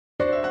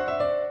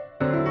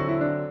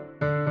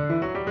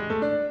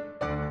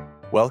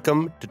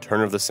Welcome to Turn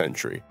of the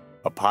Century,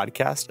 a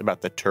podcast about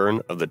the turn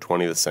of the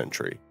 20th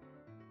century.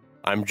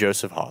 I'm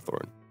Joseph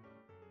Hawthorne.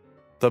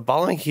 The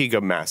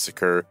Balahiga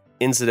massacre,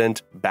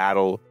 incident,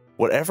 battle,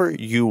 whatever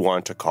you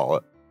want to call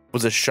it,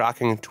 was a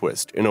shocking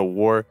twist in a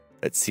war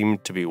that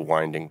seemed to be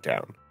winding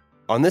down.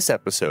 On this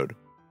episode,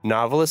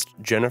 novelist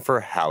Jennifer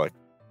Halleck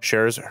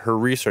shares her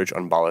research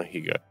on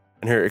Balahiga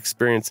and her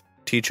experience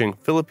teaching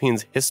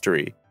Philippines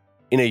history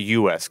in a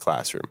U.S.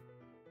 classroom.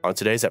 On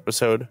today's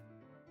episode,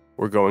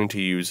 we're going to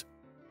use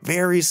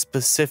very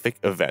specific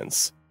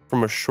events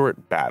from a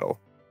short battle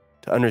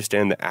to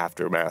understand the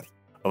aftermath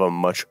of a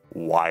much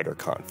wider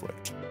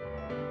conflict.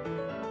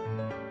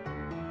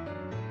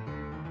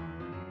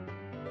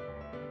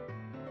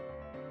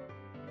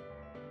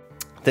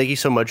 Thank you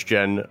so much,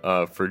 Jen,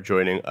 for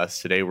joining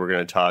us today. We're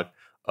going to talk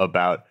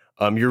about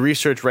your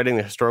research writing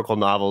the historical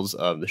novels,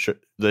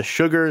 the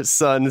Sugar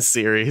Sun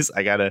series.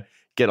 I got to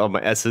get all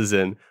my S's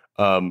in,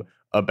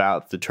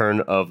 about the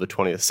turn of the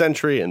 20th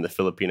century and the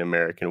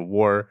Philippine-American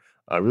War.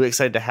 Really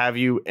excited to have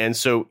you. And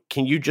so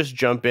can you just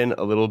jump in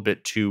a little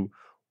bit to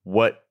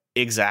what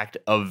exact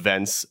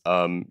events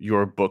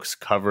your books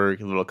cover, a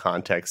little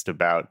context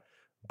about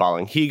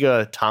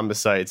Balahiga,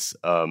 Thomasites,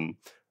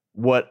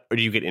 what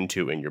do you get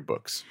into in your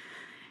books?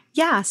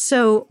 Yeah,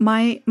 so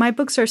my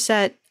books are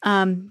set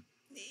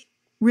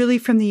really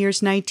from the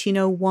years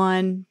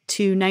 1901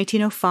 to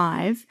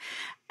 1905.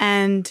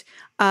 And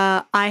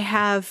I'm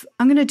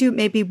going to do it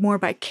maybe more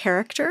by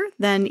character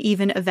than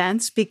even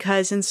events,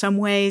 because in some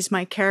ways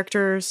my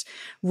characters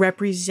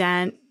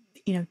represent,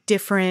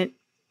 different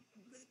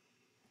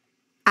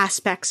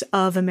aspects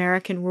of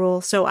American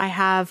rule. So I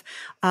have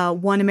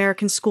one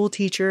American school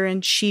teacher,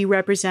 and she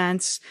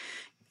represents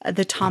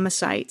the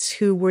Thomasites,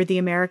 who were the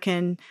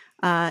American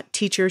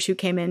teachers who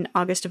came in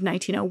August of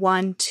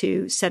 1901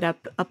 to set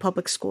up a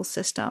public school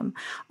system.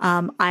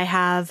 I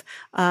have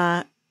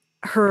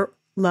her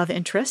love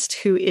interest,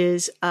 who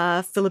is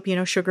a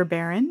Filipino sugar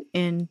baron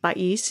in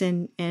Bais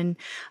in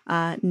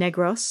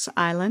Negros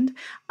Island.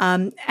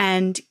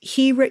 And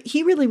he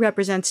really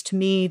represents to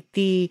me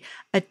the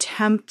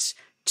attempt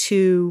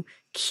to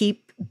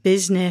keep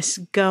business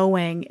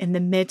going in the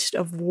midst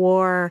of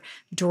war,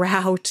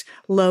 drought,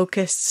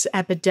 locusts,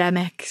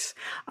 epidemics.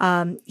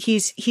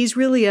 He's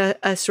really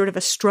a sort of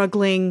a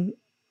struggling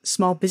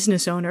small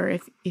business owner,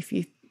 if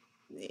you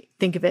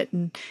think of it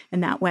in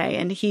that way.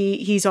 And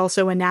he's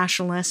also a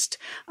nationalist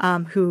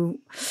who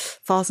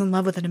falls in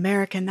love with an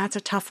American. That's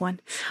a tough one.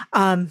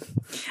 I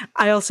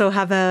also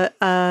have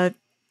a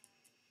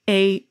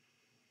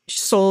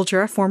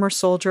former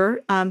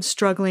soldier,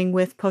 struggling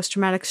with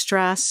post-traumatic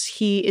stress.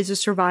 He is a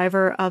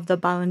survivor of the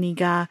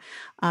Balahiga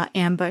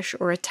ambush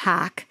or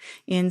attack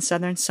in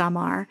southern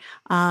Samar.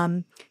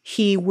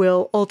 He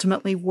will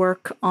ultimately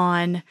work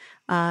on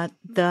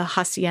the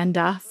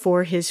hacienda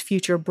for his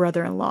future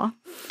brother-in-law.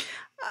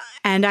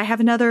 And I have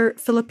another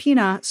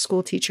Filipina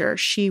school teacher.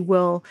 She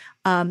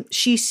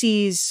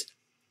sees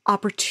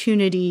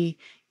opportunity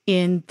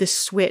in the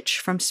switch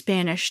from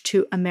Spanish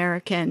to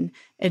American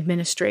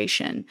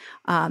administration.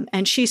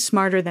 And she's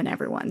smarter than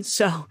everyone,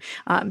 so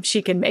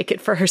she can make it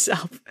for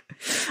herself.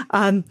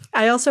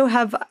 I also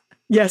have,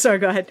 sorry,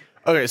 go ahead.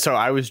 Okay, so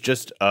I was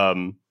just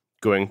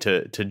going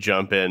to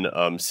jump in,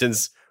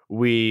 since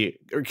we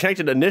are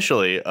connected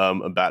initially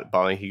about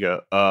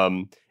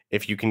Balahiga,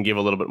 if you can give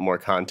a little bit more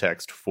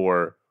context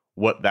for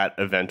what that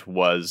event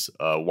was,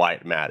 why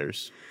it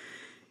matters.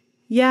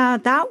 Yeah,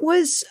 that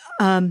was,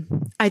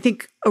 I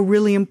think, a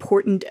really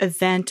important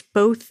event,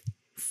 both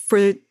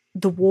for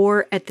the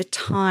war at the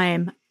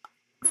time,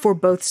 for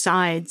both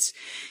sides.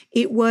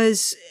 It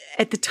was,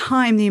 at the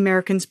time, the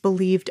Americans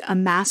believed a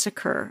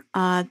massacre.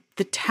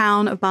 The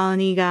town of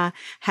Balahiga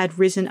had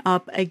risen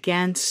up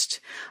against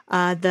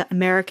the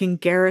American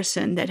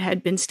garrison that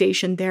had been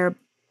stationed there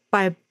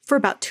for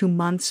about 2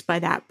 months by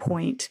that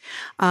point.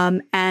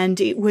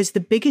 And it was the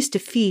biggest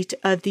defeat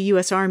of the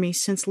U.S. Army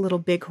since Little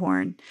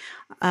Bighorn.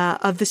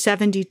 Of the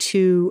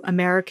 72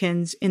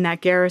 Americans in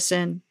that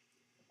garrison,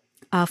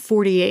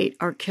 48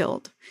 are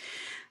killed.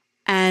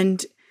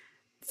 And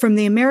from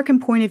the American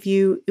point of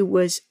view, it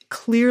was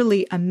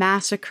clearly a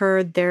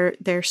massacre.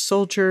 Their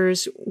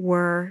soldiers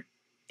were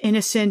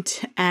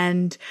innocent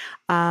and,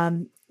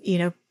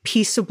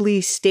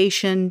 peaceably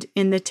stationed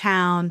in the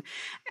town,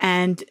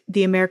 and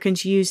the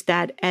Americans used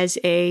that as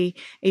a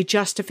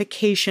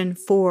justification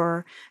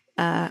for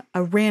a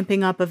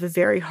ramping up of a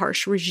very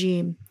harsh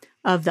regime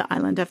of the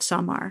island of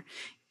Samar.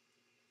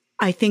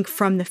 I think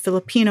from the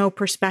Filipino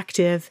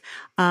perspective,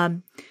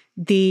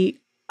 the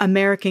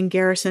American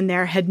garrison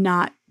there had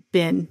not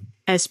been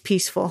as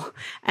peaceful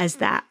as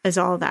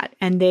all that,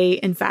 and they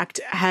in fact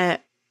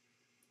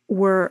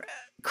were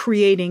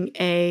creating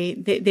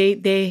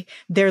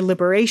their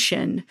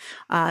liberation.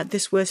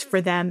 This was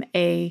for them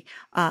a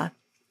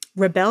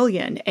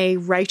rebellion, a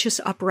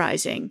righteous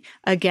uprising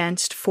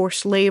against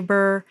forced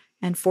labor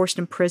and forced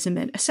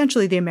imprisonment.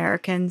 Essentially, the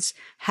Americans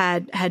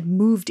had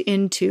moved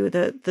into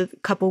the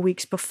couple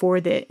weeks before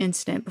the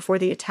incident, before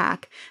the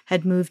attack,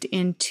 had moved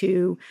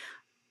into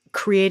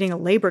creating a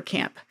labor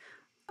camp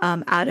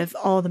out of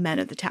all the men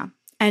of the town.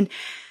 And,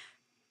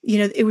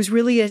 it was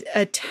really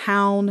a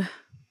town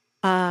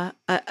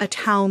a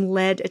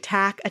town-led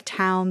attack, a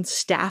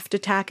town-staffed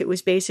attack. It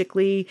was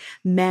basically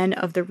men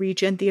of the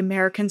region. The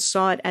Americans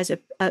saw it as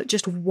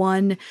just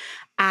one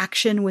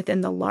action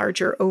within the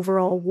larger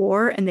overall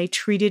war, and they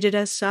treated it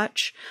as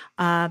such.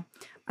 I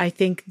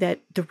think that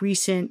the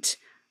recent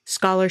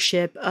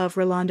scholarship of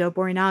Rolando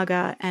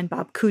Borinaga and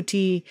Bob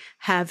Kuti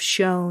have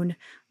shown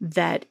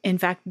that, in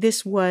fact,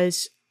 this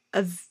was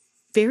a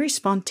very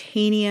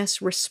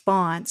spontaneous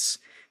response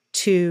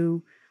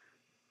to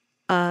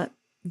a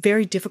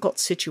very difficult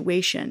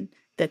situation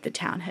that the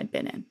town had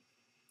been in.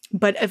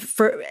 But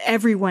for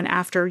everyone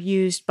after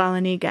used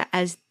Bala-Nyga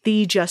as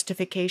the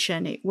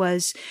justification. It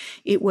was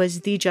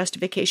the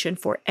justification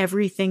for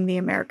everything the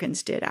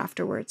Americans did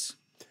afterwards.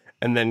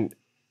 And then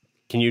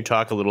can you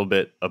talk a little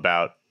bit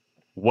about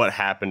what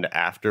happened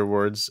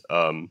afterwards?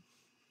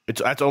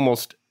 That's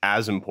almost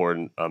as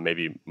important,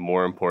 maybe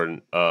more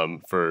important,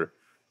 for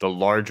the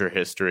larger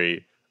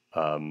history.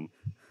 Let's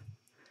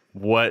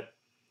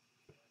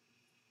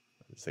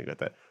think about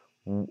that.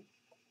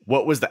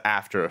 What was the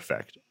after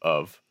effect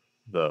of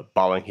the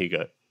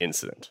Bala-Nyga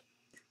incident?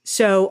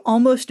 So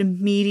almost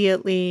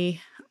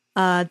immediately,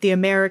 the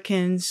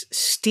Americans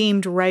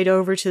steamed right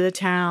over to the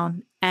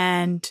town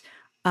and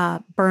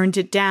burned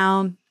it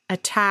down,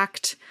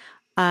 attacked,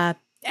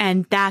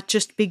 and that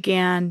just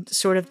began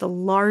sort of the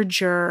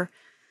larger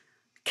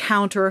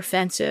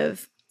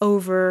counteroffensive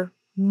over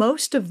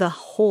most of the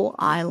whole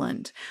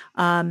island.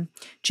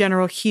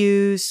 General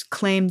Hughes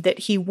claimed that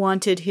he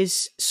wanted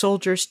his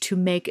soldiers to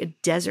make a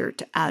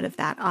desert out of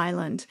that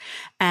island.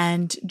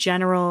 And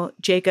General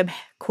Jacob,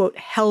 quote,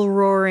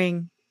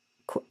 hell-roaring,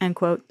 end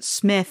quote,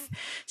 Smith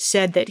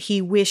said that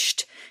he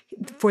wished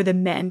for the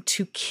men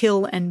to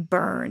kill and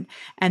burn.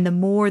 And the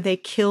more they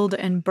killed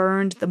and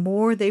burned, the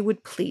more they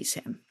would please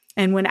him.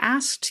 And when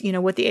asked,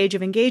 what the age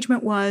of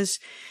engagement was,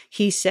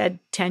 he said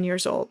 10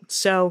 years old.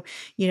 So,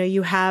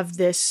 you have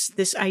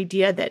this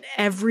idea that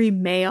every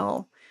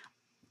male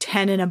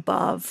 10 and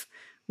above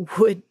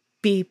would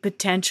be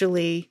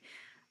potentially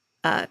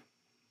a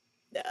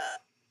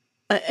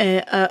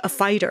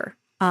fighter.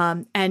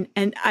 And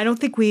I don't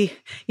think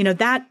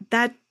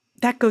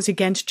that goes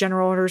against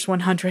General Orders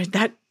 100.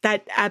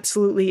 That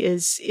absolutely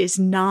is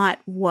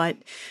not what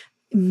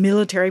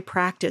military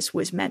practice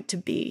was meant to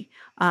be.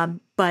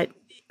 But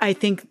I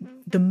think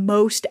the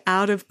most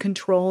out of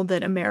control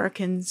that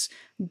Americans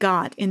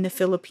got in the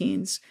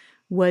Philippines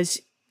was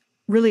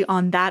really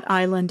on that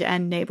island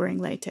and neighboring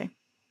Leyte.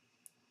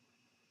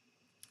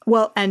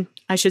 Well, and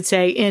I should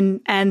say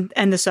in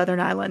the southern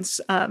islands,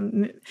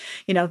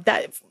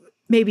 that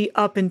maybe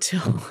up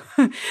until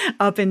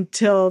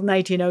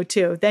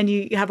 1902. Then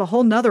you have a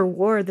whole nother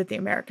war that the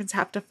Americans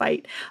have to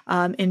fight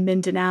in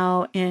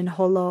Mindanao, in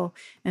Jolo,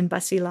 and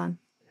Basilan.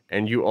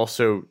 And you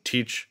also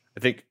teach, I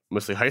think,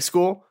 mostly high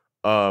school.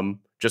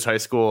 Just high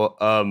school,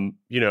 and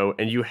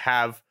you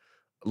have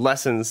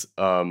lessons,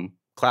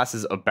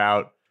 classes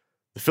about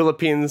the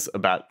Philippines,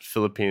 about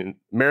Philippine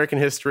American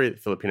history, the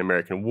Philippine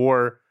American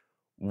War.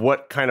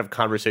 What kind of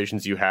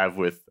conversations you have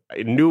with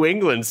New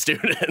England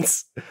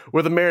students,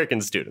 with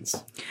American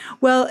students?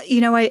 Well,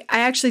 I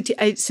actually,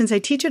 since I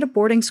teach at a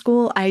boarding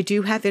school, I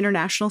do have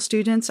international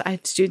students. I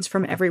have students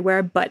from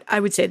everywhere, but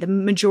I would say the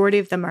majority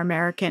of them are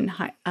American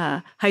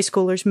high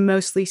schoolers,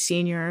 mostly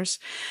seniors.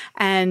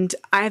 And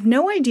I have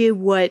no idea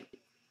what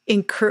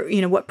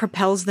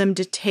propels them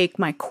to take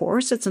my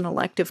course. It's an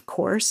elective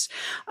course.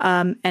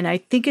 And I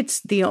think it's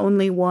the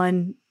only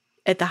one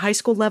at the high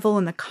school level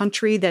in the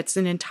country that's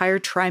an entire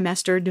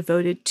trimester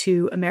devoted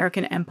to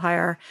American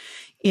empire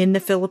in the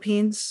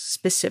Philippines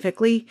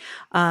specifically.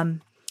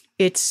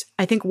 It's,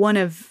 I think, one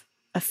of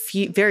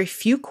very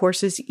few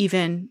courses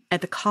even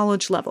at the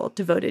college level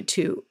devoted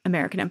to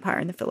American empire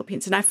in the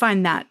Philippines. And I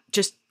find that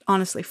just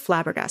honestly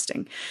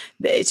flabbergasting.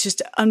 It's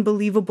just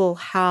unbelievable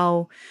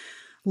how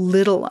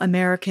little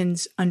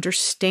Americans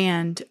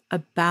understand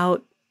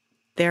about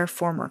their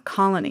former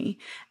colony.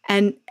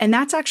 And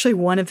that's actually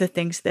one of the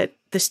things that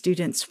the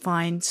students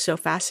find so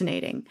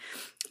fascinating.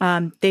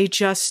 They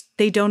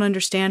don't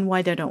understand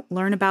why they don't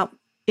learn about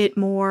it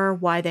more,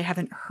 why they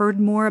haven't heard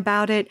more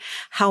about it,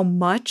 how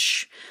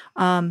much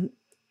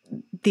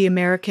the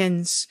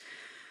Americans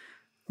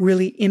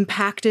really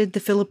impacted the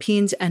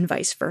Philippines and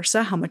vice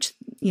versa, how much,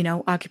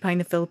 occupying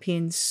the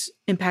Philippines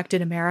impacted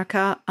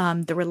America,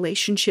 the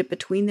relationship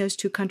between those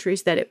two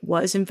countries, that it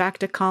was in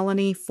fact a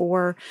colony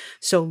for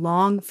so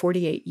long,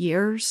 48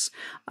 years,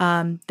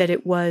 that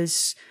it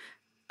was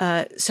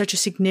such a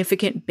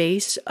significant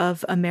base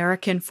of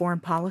American foreign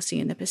policy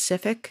in the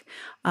Pacific.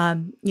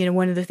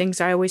 One of the things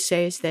I always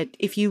say is that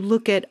if you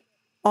look at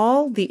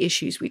all the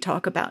issues we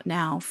talk about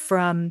now,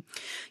 from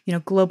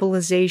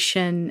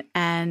globalization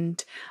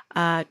and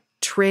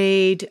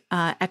trade,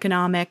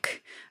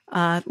 economic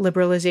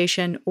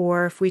liberalization,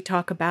 or if we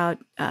talk about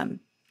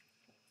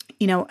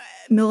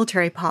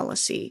military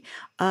policy,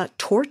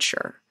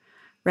 torture,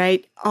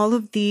 right? All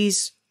of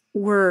these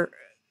were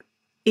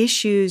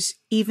issues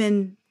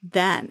even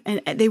then,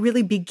 and they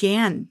really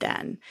began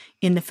then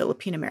in the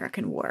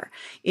Philippine-American War.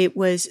 It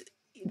was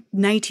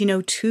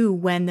 1902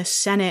 when the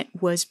Senate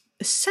was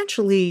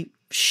essentially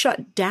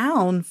shut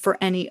down for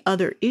any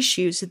other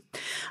issues,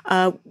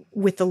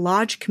 with the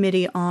Lodge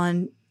Committee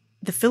on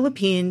the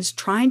Philippines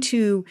trying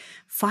to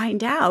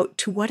find out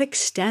to what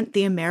extent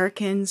the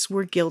Americans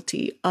were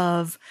guilty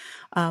of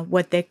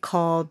what they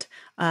called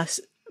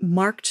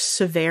marked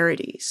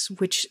severities,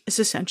 which is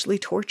essentially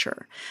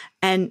torture.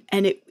 And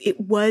it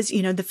was,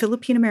 the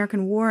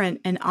Philippine-American War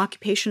and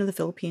occupation of the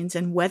Philippines,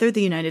 and whether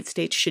the United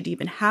States should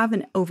even have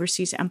an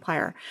overseas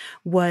empire,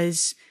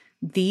 was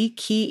the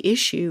key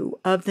issue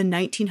of the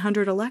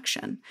 1900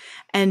 election.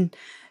 And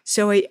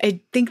so I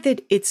think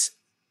that it's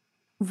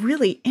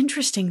really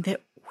interesting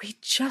that we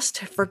just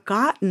have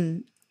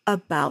forgotten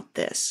about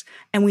this,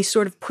 and we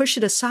sort of push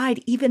it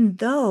aside, even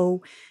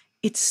though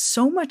it's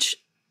so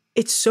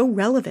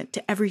relevant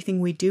to everything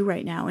we do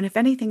right now. And if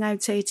anything, I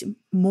would say it's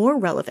more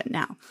relevant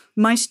now.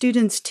 My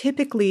students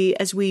typically,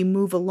 as we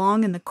move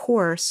along in the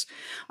course,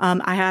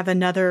 I have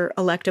another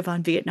elective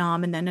on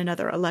Vietnam and then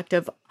another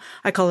elective,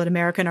 I call it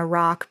America and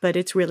Iraq, but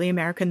it's really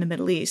America and the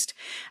Middle East.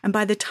 And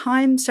by the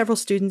time several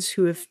students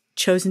who have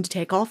chosen to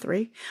take all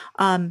three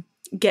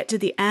get to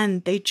the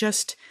end,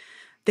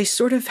 they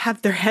sort of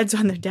have their heads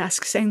on their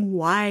desk saying,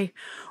 why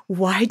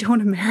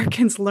don't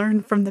Americans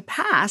learn from the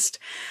past?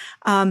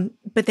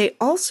 But they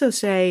also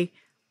say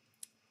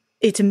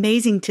it's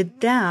amazing to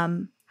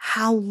them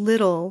how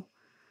little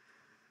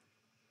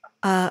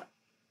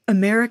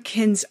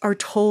Americans are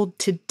told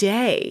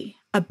today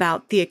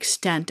about the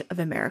extent of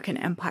American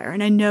empire.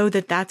 And I know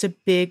that that's a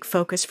big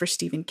focus for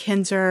Stephen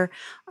Kinzer.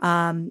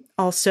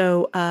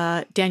 Also,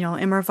 Daniel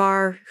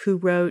Immerwahr, who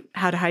wrote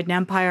How to Hide an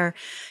Empire.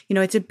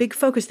 It's a big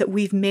focus that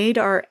we've made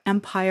our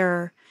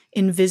empire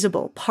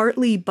invisible,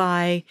 partly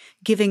by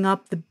giving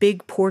up the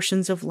big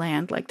portions of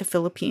land like the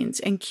Philippines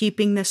and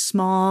keeping the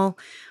small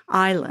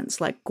islands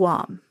like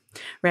Guam,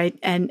 right?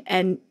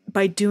 And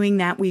by doing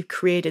that, we've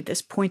created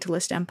this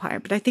pointillist empire.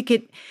 But I think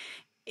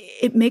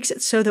it makes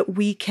it so that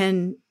we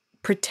can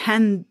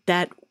pretend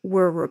that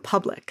we're a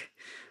republic,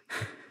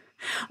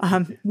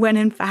 when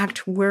in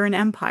fact we're an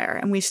empire,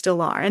 and we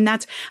still are. And I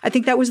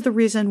think that was the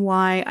reason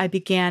why I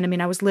began. I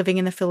mean, I was living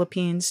in the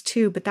Philippines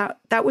too, but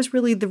that was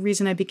really the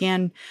reason I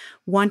began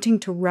wanting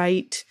to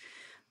write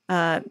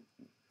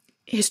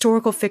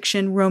historical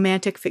fiction,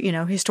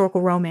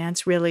 historical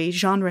romance, really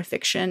genre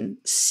fiction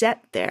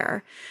set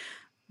there.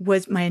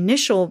 Was my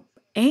initial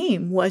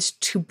aim was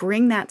to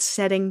bring that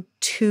setting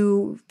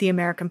to the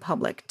American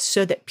public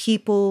so that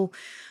people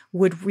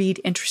would read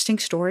interesting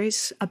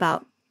stories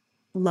about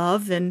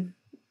love and,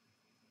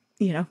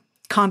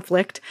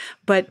 conflict,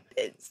 but,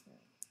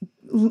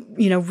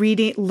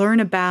 learn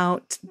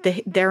about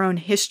their own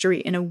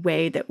history in a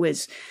way that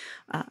was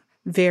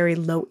very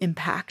low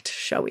impact,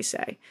 shall we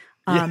say.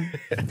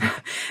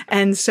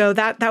 And so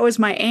that was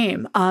my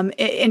aim.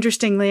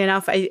 Interestingly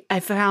enough, I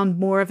found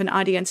more of an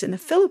audience in the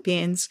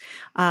Philippines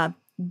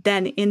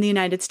than in the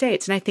United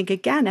States. And I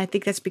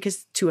think that's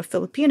because to a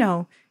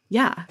Filipino,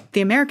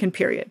 the American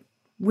period,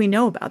 we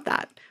know about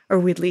that, or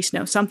we at least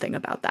know something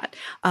about that.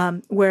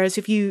 Whereas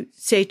if you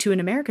say to an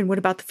American, what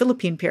about the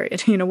Philippine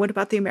period? What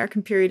about the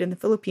American period in the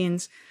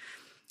Philippines?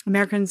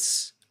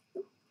 Americans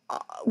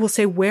will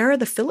say, where are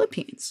the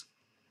Philippines?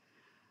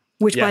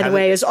 Which, by the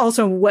way, is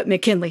also what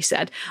McKinley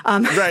said.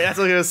 Right, that's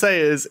what I was going to say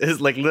is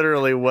like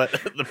literally what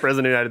the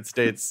President of the United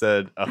States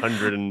said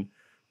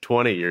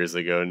 120 years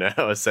ago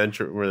now, a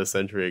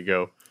century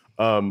ago.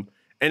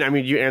 And I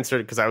mean, you answered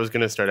because I was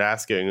going to start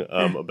asking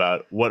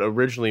about what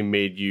originally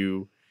made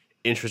you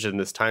interested in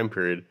this time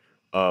period.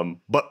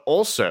 But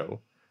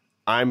also,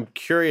 I'm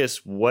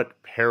curious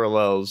what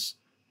parallels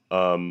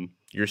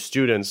your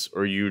students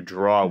or you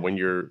draw when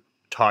you're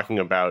talking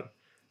about,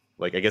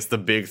 like, I guess the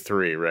big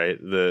three, right?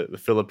 The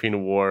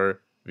Philippine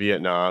War,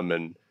 Vietnam,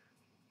 and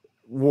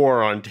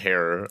War on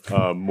Terror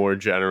more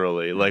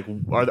generally. Like,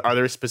 are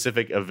there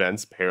specific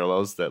events,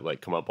 parallels that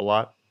like come up a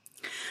lot?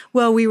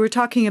 Well, we were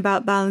talking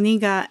about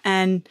Balaniga,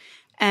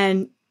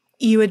 and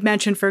you had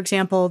mentioned, for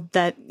example,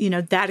 that,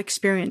 that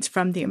experience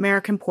from the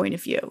American point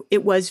of view,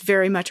 it was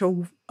very much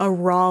a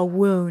raw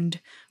wound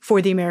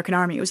for the American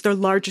Army. It was their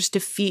largest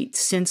defeat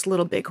since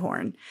Little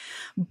Bighorn.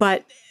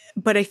 But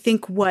I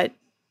think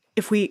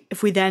if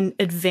we then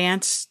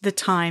advance the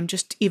time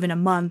just even a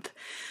month,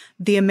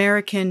 the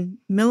American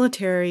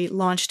military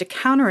launched a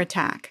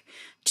counterattack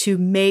to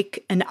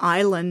make an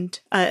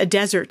island, a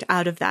desert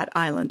out of that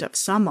island of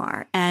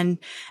Samar. And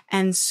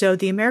so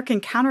the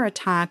American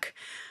counterattack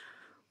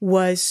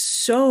was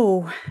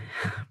so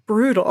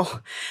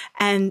brutal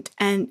and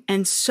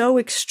so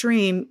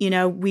extreme.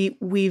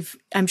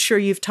 I'm sure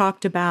you've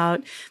talked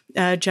about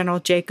General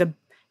Jacob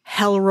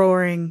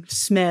Hell-Roaring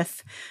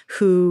Smith,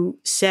 who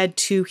said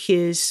to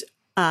his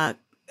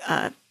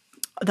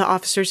the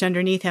officers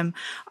underneath him,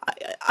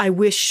 I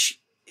wish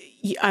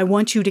I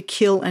want you to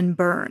kill and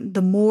burn.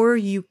 The more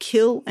you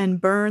kill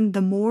and burn,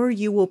 the more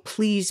you will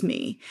please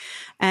me.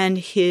 And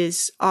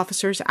his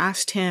officers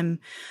asked him,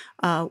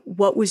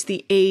 what was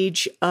the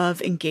age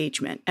of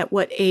engagement? At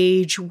what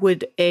age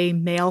would a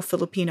male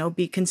Filipino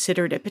be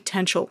considered a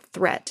potential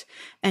threat?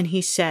 And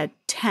he said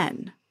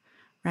 10.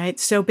 Right.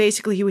 So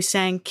basically he was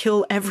saying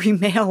kill every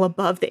male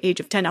above the age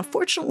of 10. Now,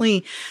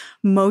 fortunately,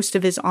 most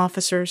of his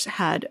officers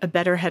had a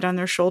better head on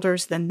their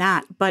shoulders than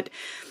that. But,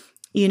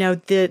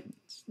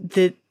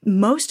 the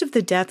most of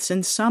the deaths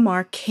in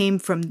Samar came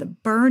from the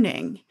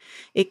burning.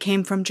 It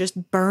came from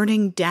just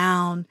burning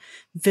down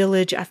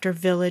village after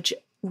village,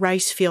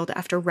 rice field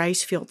after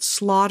rice field,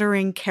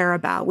 slaughtering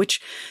carabao,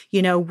 which,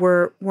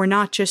 were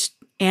not just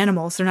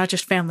animals. They're not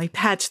just family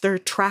pets. They're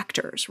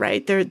tractors,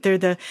 right? They're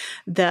the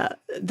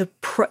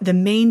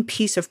main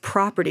piece of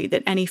property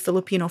that any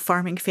Filipino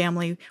farming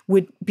family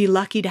would be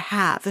lucky to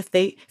have if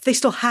they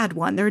still had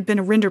one. There had been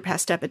a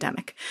rinderpest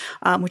epidemic,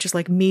 which is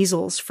like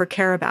measles for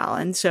carabao,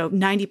 and so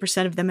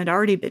 90% of them had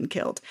already been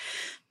killed.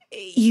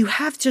 You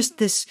have just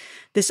this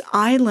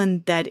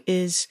island that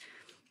is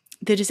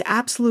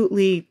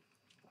absolutely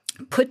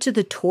put to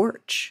the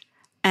torch,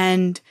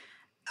 and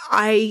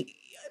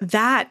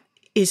that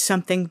is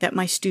something that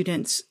my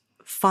students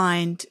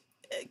find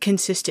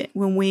consistent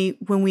when we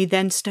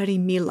then study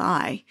My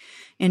Lai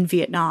in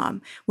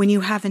Vietnam, when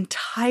you have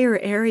entire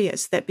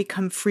areas that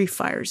become free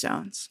fire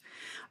zones,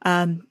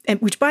 and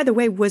which, by the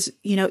way, was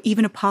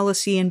even a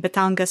policy in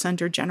Batangas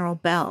under General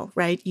Bell,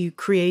 right? You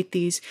create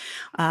these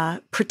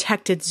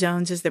protected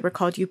zones, as they were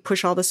called. You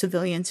push all the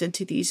civilians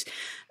into these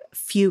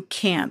few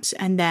camps,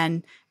 and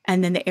then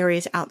the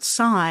areas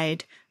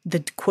outside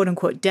the quote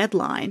unquote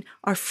deadline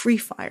are free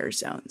fire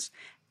zones.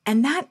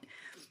 And that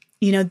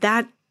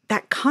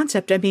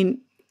concept, I mean,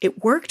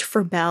 it worked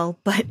for Bell,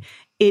 but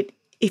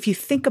if you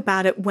think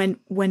about it, when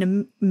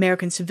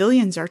American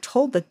civilians are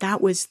told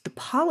that was the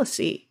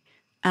policy,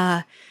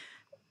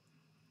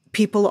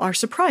 people are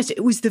surprised.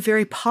 It was the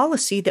very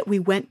policy that we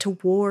went to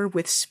war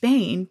with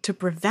Spain to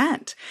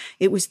prevent.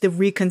 It was the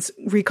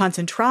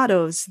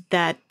reconcentrados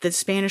that the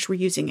Spanish were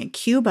using in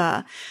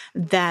Cuba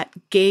that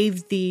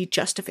gave the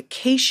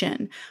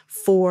justification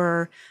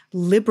for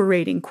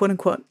liberating, quote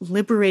unquote,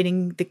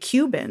 liberating the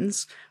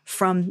Cubans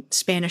from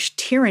Spanish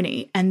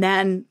tyranny. And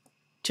then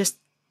just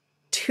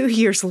 2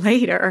 years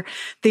later,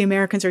 the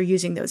Americans are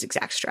using those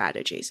exact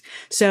strategies.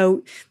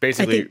 So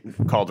basically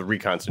called the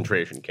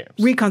reconcentration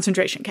camps.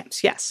 Reconcentration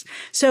camps, yes.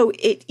 So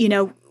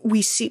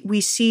we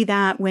see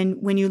that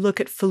when you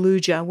look at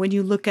Fallujah, when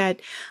you look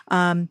at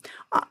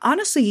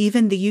honestly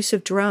even the use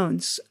of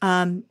drones,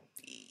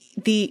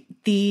 the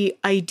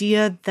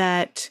idea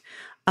that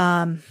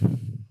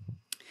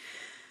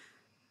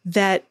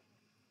that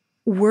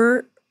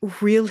we're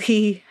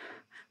really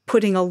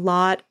putting a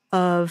lot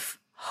of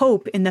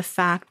hope in the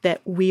fact that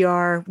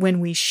when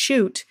we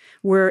shoot,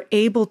 we're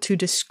able to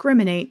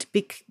discriminate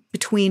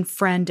between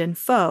friend and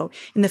foe.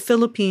 In the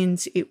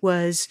Philippines, it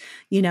was,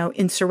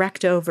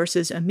 insurrecto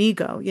versus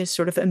amigo,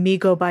 sort of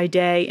amigo by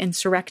day,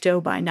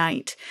 insurrecto by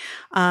night.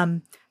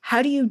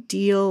 How do you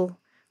deal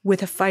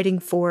with a fighting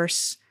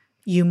force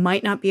you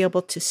might not be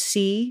able to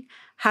see?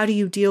 How do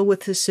you deal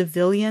with the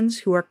civilians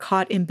who are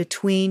caught in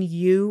between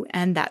you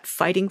and that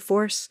fighting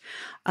force?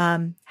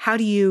 How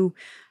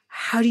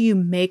do you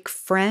make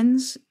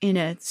friends in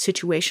a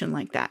situation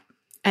like that?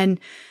 And,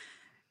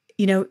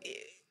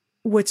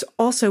 what's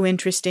also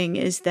interesting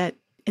is that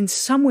in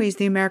some ways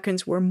the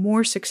Americans were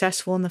more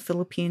successful in the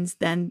Philippines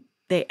than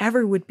they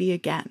ever would be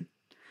again.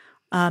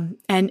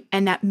 And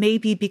that may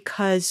be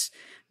because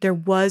there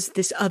was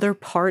this other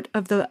part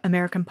of the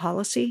American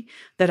policy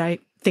that I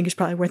think is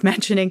probably worth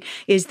mentioning,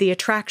 is the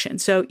attraction.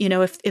 So,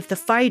 if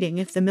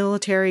the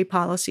military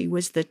policy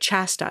was the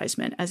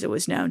chastisement, as it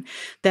was known,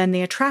 then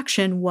the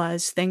attraction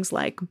was things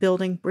like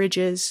building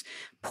bridges,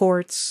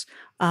 ports,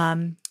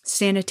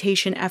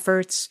 sanitation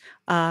efforts,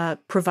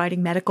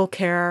 providing medical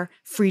care,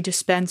 free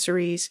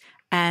dispensaries,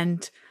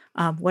 and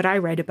what I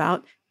write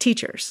about,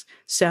 teachers.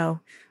 So,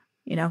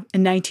 in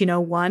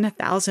 1901,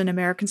 1,000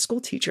 American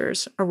school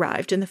teachers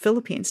arrived in the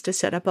Philippines to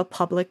set up a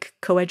public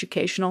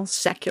coeducational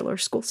secular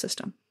school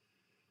system.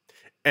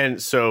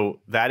 And so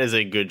that is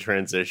a good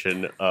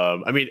transition.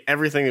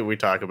 Everything that we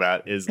talk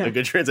about is a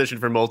good transition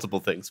for multiple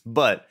things,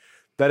 but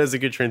that is a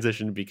good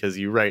transition because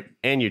you write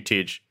and you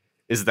teach.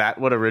 Is that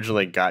what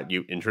originally got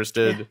you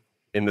interested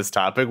in this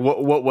topic?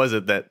 What was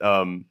it that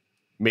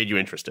made you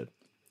interested?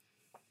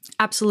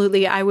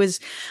 Absolutely. I was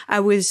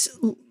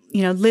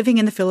living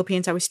in the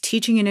Philippines. I was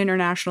teaching in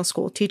international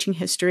school, teaching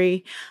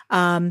history.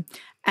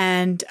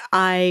 And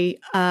I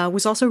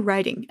was also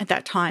writing at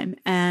that time.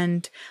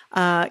 And,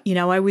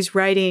 I was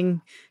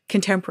writing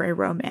contemporary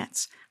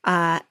romance.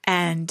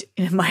 And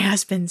my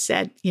husband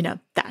said,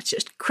 that's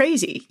just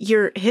crazy.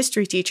 You're a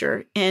history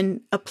teacher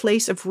in a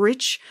place of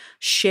rich,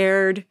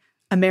 shared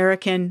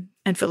American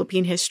and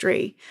Philippine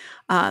history.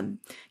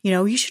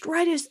 You should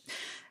write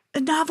a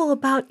novel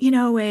about,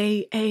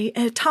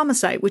 a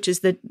Thomsite, which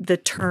is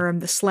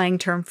the slang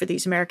term for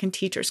these American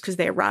teachers, because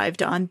they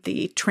arrived on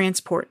the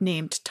transport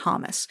named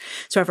Thomas.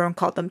 So everyone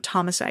called them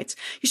Thomasites.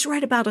 Used to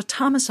write about a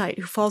Thomasite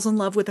who falls in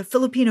love with a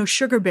Filipino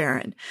sugar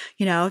baron.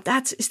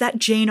 Is that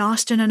Jane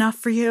Austen enough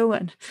for you?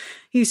 And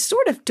he's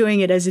sort of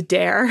doing it as a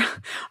dare.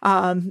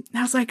 I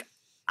was like,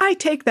 I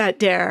take that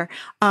dare.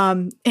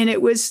 And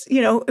it was,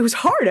 it was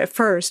hard at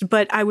first,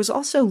 but I was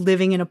also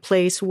living in a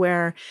place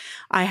where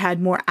I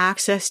had more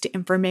access to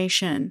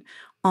information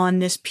on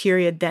this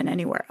period than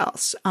anywhere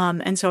else.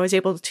 And so I was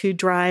able to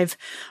drive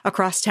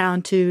across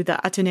town to the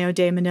Ateneo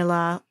de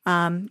Manila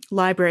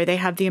library. They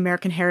have the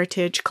American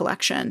Heritage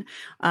Collection.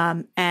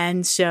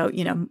 And so,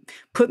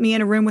 put me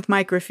in a room with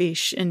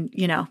microfiche and,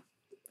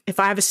 if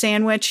I have a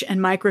sandwich and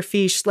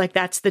microfiche, like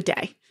that's the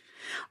day.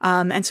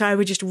 And so I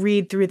would just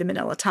read through the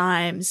Manila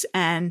Times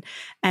and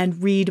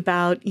read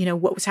about,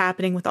 what was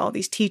happening with all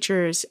these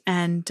teachers.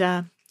 And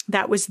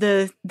that was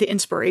the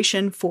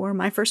inspiration for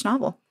my first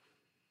novel.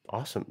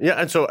 Awesome. Yeah.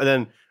 And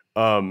then,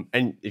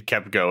 and it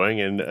kept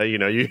going and,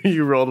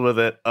 you rolled with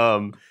it.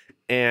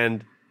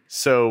 And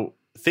so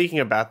thinking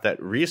about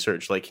that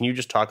research, like, can you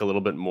just talk a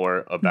little bit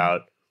more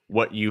about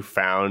what you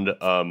found?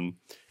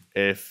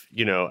 If,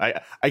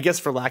 I guess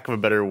for lack of a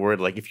better word,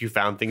 like if you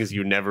found things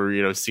you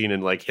never, seen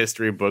in like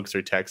history books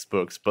or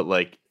textbooks, but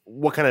like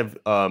what kind of,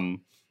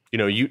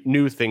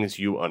 new things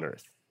you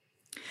unearthed?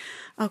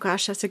 Oh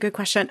gosh, that's a good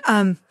question.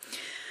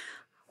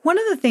 One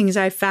of the things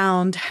I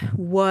found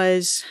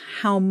was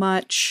how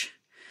much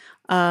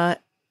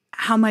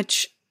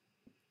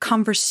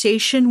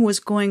conversation was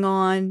going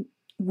on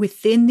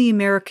within the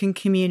American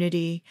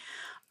community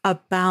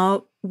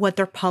about what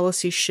their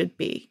policies should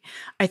be.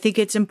 I think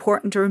it's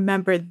important to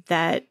remember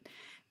that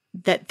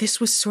this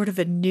was sort of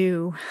a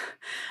new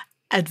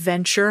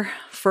adventure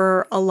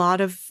for a lot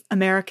of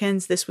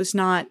Americans.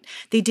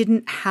 They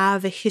didn't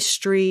have a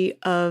history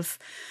of,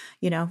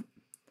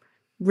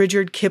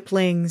 Rudyard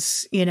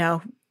Kipling's,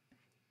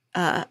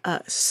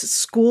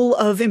 School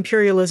of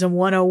Imperialism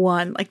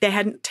 101. Like they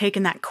hadn't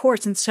taken that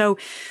course. And so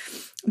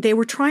they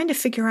were trying to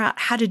figure out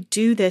how to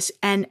do this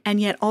and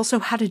yet also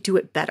how to do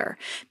it better.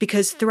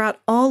 Because throughout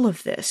all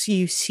of this,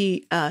 you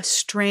see a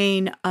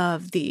strain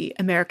of the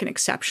American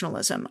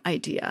exceptionalism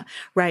idea,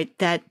 right?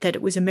 That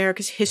it was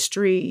America's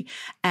history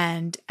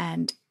and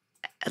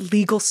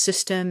legal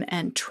system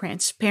and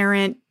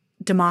transparent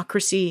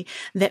democracy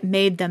that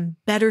made them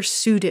better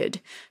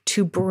suited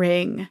to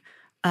bring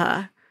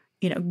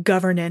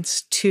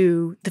governance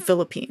to the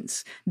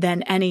Philippines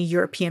than any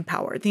European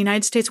power. The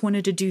United States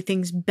wanted to do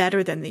things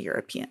better than the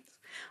Europeans,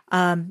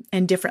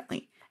 and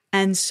differently.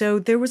 And so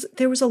there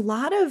was a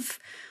lot of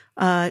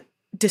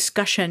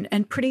discussion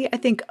and pretty, I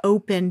think,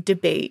 open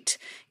debate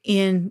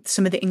in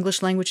some of the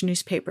English language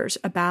newspapers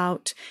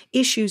about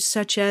issues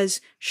such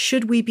as,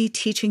 should we be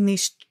teaching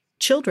these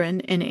children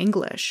in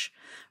English?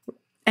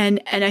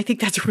 And I think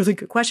that's a really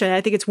good question.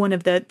 I think it's one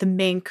of the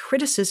main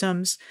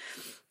criticisms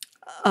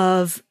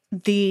of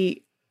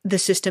the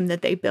system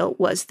that they built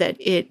was that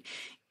it,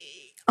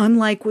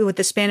 unlike what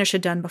the Spanish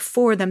had done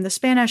before them, the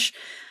Spanish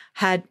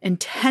had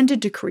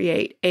intended to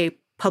create a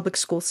public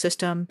school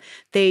system.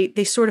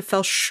 They sort of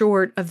fell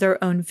short of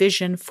their own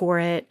vision for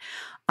it.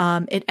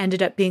 It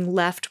ended up being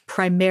left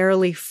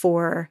primarily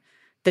for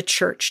the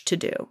church to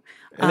do.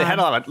 And they had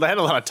a lot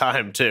of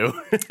time too.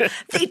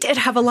 They did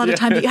have a lot of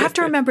time. But you have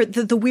to remember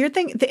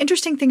the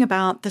interesting thing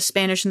about the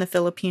Spanish in the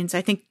Philippines,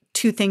 I think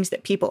two things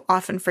that people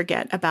often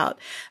forget about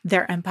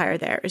their empire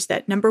there is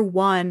that, number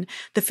one,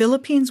 the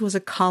Philippines was a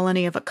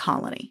colony of a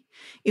colony.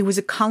 It was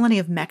a colony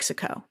of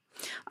Mexico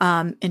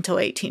until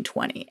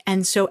 1820.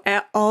 And so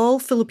all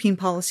Philippine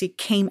policy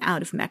came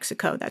out of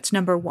Mexico. That's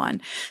number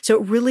one.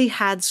 So it really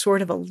had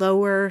sort of a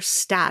lower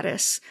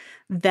status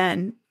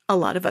than a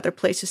lot of other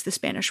places the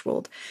Spanish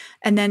ruled.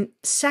 And then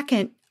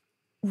second,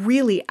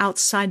 really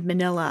outside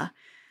Manila,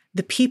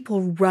 the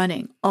people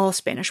running all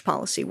Spanish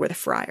policy were the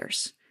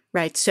friars,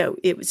 right? So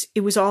it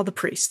was all the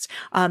priests.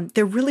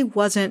 There really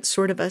wasn't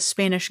sort of a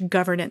Spanish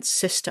governance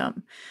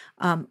system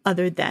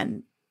other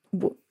than,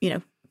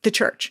 the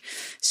church.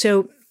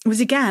 So it was,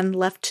 again,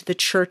 left to the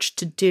church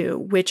to do,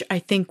 which I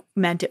think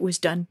meant it was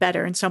done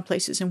better in some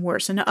places and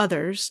worse in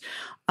others.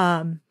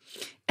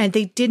 And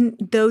they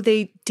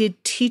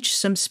did teach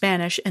some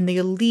Spanish, and the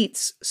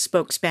elites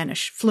spoke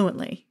Spanish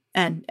fluently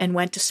and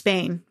went to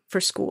Spain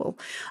for school.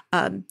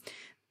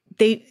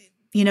 The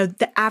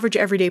average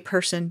everyday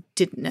person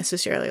didn't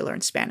necessarily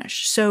learn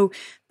Spanish. So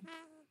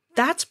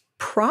that's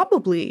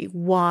probably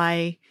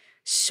why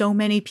so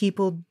many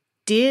people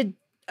did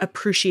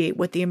appreciate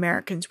what the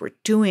Americans were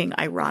doing,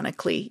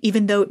 ironically,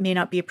 even though it may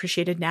not be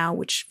appreciated now,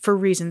 which for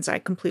reasons I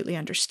completely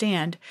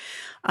understand.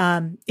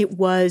 It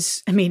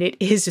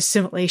is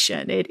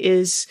assimilation. It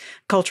is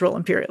cultural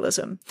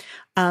imperialism.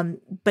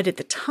 But at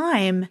the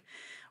time,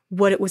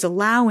 what it was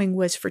allowing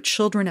was for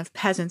children of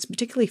peasants,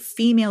 particularly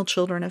female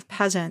children of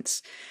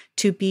peasants,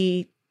 to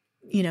be,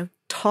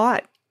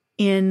 taught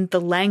in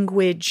the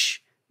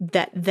language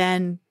that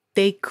then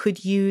they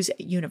could use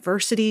at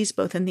universities,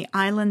 both in the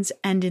islands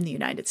and in the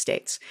United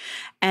States.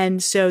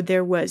 And so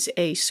there was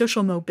a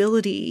social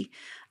mobility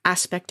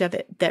aspect of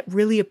it that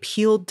really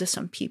appealed to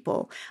some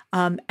people.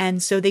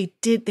 And so they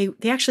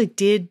actually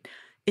did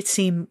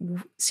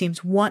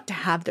seems want to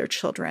have their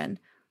children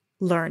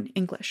learn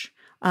English,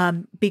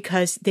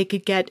 because they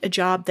could get a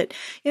job that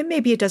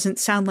maybe it doesn't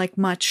sound like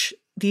much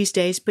these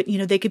days, but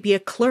they could be a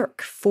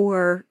clerk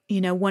for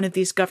one of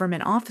these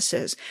government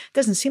offices. It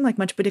doesn't seem like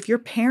much, but if your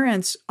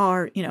parents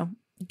are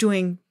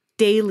doing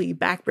daily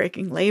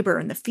backbreaking labor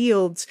in the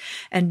fields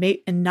and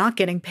not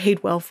getting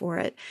paid well for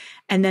it,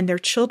 and then their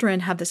children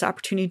have this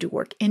opportunity to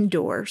work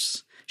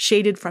indoors,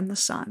 shaded from the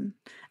sun,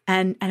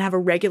 and have a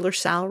regular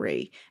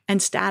salary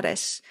and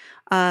status,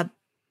 that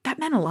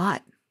meant a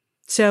lot.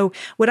 So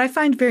what I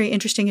find very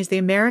interesting is the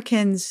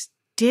Americans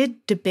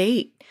did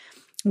debate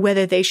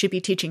whether they should be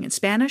teaching in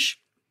Spanish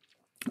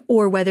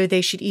or whether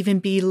they should even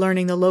be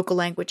learning the local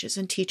languages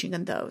and teaching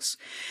in those.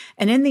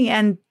 And in the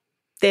end,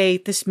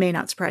 this may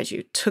not surprise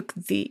you, took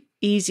the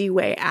easy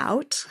way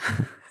out.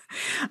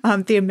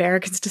 The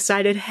Americans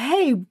decided,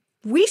 hey,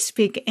 we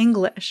speak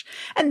English.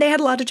 And they had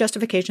a lot of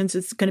justifications.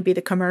 It's going to be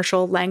the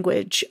commercial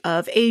language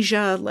of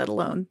Asia, let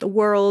alone the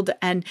world,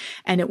 and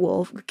it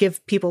will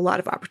give people a lot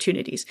of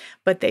opportunities.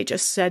 But they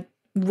just said,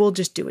 we'll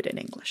just do it in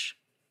English.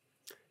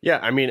 Yeah,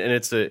 I mean, and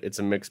it's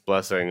a mixed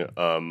blessing,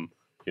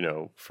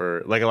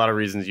 for like a lot of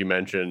reasons you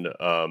mentioned.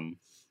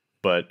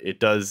 But it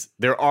does.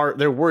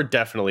 There were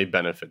definitely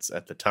benefits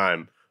at the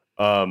time.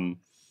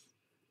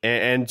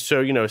 And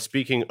so,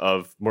 speaking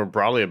of more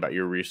broadly about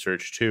your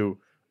research too,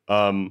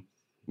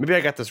 maybe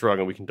I got this wrong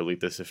and we can delete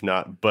this if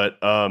not, but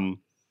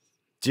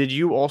did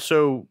you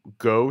also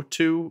go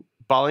to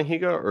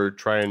Balingiga or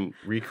try and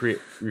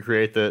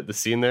recreate the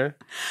scene there?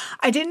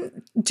 I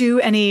didn't do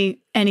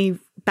any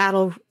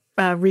battle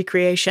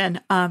recreation,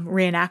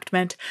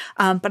 reenactment,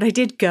 but I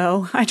did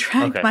go. I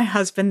dragged my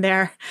husband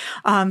there.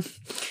 And,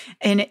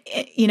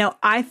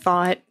 I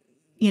thought,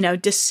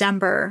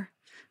 December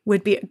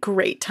would be a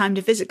great time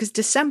to visit, because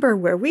December,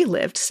 where we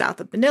lived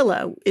south of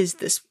Manila, is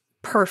this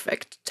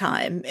perfect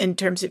time in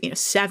terms of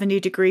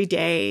 70-degree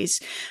days,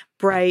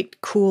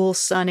 bright, cool,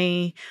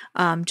 sunny,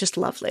 just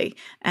lovely.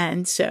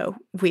 And so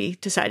we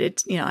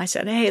decided, I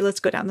said, hey,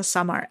 let's go down the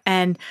summer.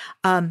 And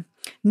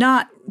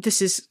this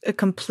is a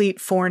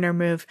complete foreigner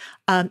move,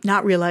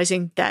 not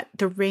realizing that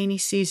the rainy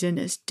season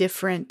is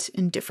different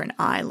in different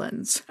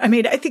islands. I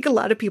mean, I think a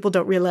lot of people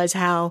don't realize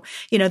how,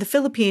 the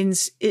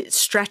Philippines, it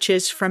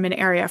stretches from an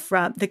area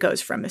that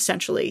goes from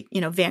essentially,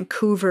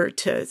 Vancouver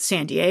to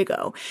San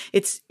Diego.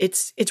 It's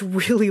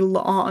really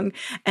long.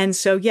 And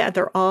so, yeah,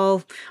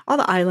 all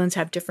the islands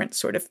have different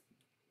sort of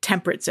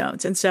temperate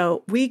zones. And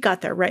so we got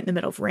there right in the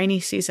middle of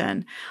rainy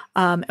season.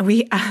 And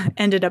we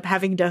ended up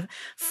having to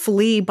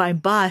flee by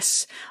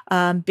bus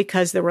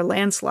because there were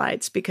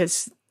landslides,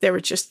 because there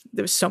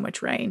was so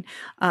much rain.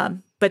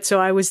 But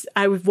so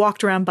I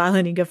walked around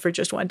Balingiga for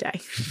just one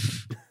day.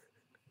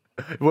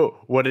 Well,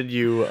 what did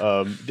you,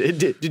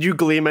 did you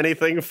glean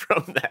anything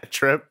from that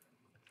trip?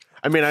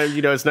 I mean,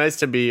 it's nice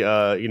to be,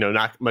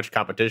 not much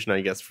competition,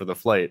 I guess, for the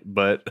flight,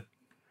 but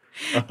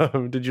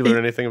did you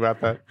learn anything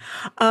about that?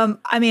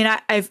 I mean,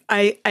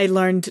 I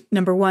learned,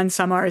 number one,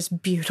 Samar is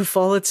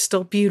beautiful. It's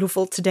still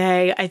beautiful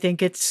today. I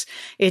think it's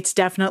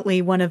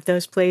definitely one of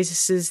those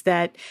places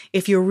that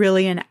if you're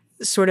really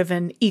sort of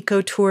an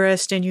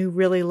eco-tourist and you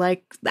really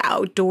like the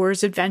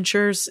outdoors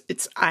adventures,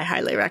 I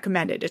highly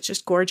recommend it. It's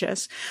just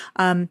gorgeous.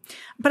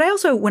 But I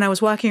also, when I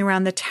was walking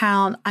around the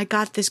town, I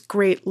got this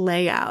great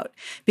layout,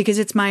 because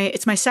it's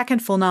my second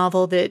full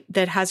novel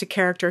that has a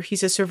character.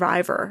 He's a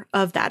survivor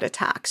of that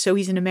attack. So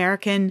he's an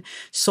American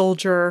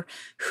soldier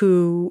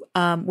who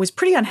was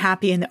pretty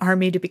unhappy in the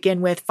army to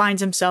begin with,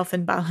 finds himself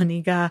in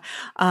Balingiga,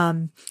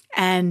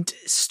 and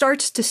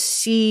starts to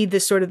see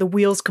the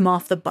wheels come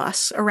off the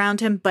bus around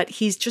him, but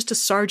he's just a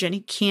sergeant.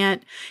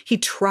 He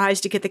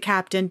tries to get the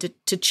captain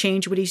to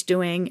change what he's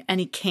doing, and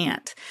he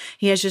can't.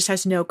 He just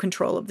has no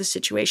control of the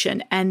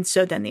situation. And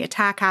so then the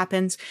attack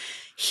happens.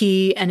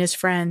 He and his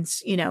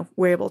friends,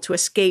 were able to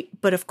escape.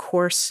 But of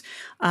course,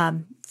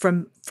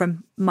 from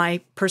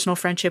my personal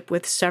friendship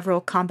with several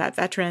combat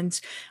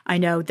veterans, I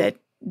know that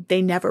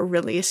they never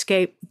really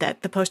escape,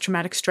 that the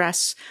post-traumatic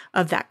stress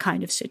of that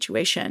kind of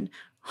situation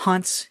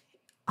haunts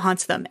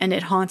them, and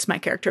it haunts my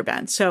character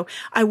Ben. So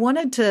I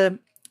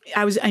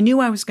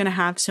knew I was going to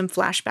have some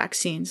flashback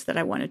scenes that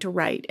I wanted to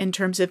write, in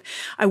terms of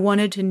I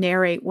wanted to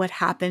narrate what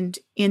happened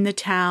in the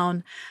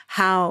town,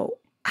 how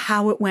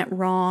it went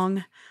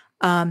wrong,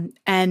 and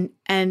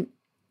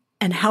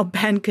how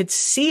Ben could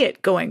see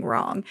it going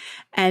wrong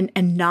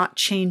and not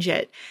change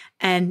it.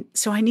 And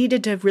so I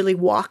needed to really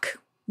walk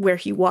where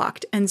he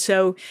walked. And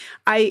so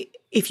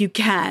if you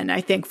can,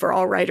 I think for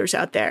all writers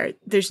out there,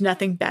 there's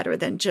nothing better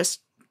than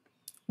just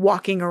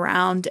walking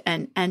around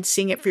and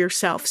seeing it for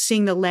yourself,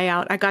 seeing the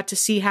layout. I got to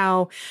see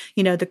how,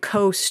 the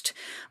coast,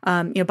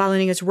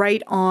 Balingiga is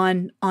right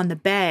on the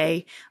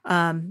bay.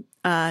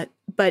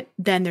 But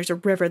then there's a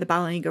river, the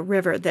Balingiga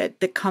River,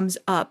 that comes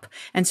up.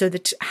 And so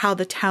how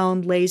the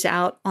town lays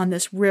out on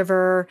this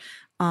river,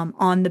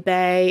 on the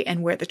bay,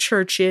 and where the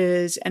church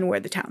is and where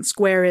the town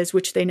square is,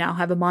 which they now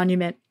have a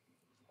monument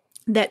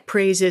that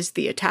praises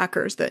the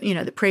attackers,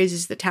 that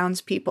praises the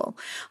townspeople.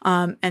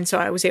 And so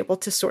I was able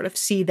to sort of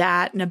see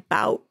that and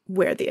about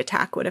where the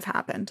attack would have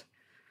happened.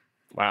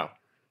 Wow.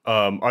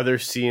 Are there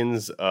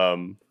scenes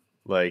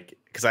like,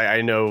 because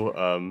I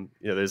know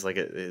there's like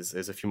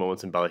there's a few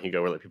moments in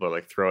Balahigo where like people are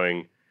like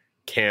throwing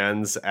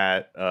cans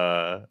at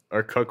or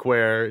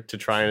cookware to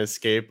try and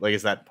escape. Like,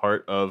 is that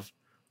part of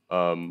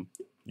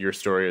your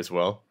story as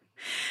well?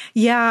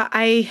 Yeah,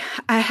 I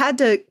had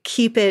to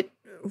keep it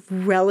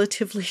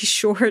relatively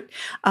short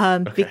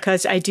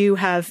because I do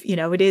have,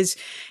 it is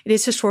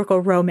historical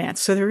romance.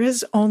 So there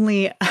is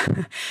only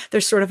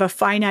there's sort of a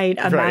finite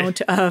amount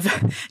of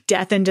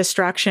death and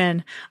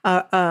destruction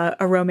a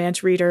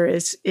romance reader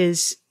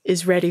is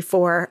ready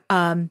for.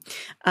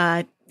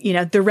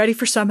 They're ready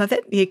for some of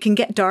it. It can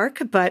get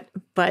dark, but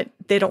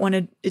they don't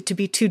want it to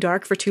be too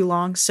dark for too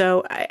long.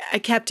 So I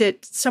kept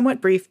it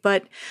somewhat brief.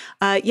 But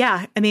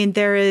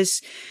there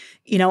is.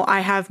 I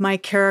have my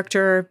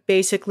character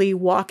basically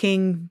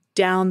walking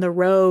down the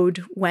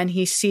road when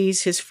he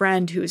sees his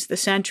friend, who's the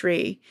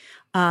sentry,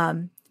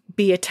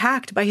 be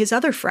attacked by his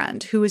other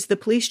friend, who is the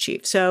police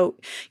chief. So,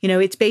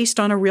 it's based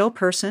on a real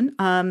person.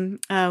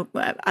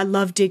 I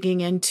love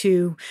digging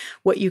into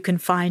what you can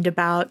find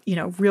about,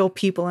 real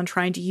people and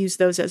trying to use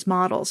those as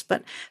models.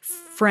 But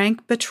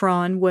Frank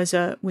Bertrand was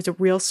a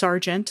real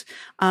sergeant,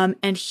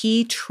 and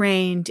he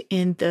trained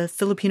in the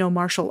Filipino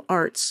martial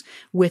arts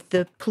with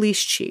the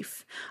police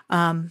chief,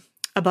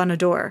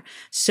 Abanador.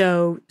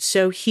 So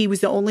he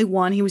was the only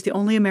one. He was the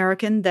only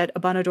American that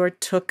Abanador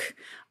took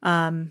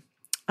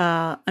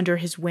under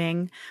his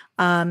wing,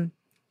 and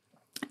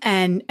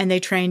they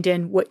trained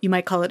in what you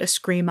might call it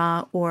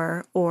eskrima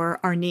or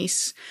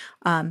arnis.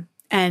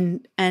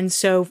 And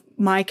so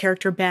my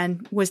character,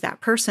 Ben, was that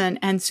person.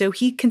 And so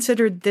he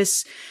considered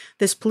this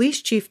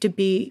police chief to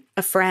be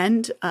a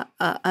friend,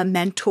 a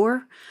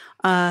mentor,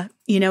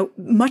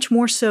 much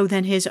more so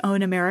than his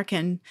own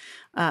American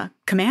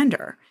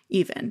commander,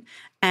 even.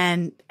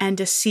 And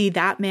to see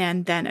that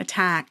man then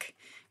attack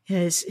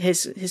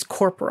his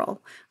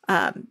corporal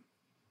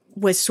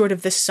was sort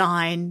of the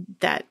sign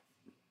that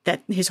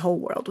his whole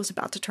world was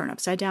about to turn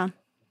upside down.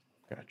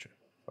 Gotcha.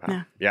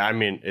 Wow. Yeah, I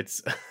mean,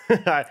 it's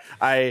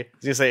I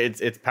was gonna say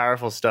it's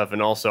powerful stuff,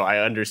 and also I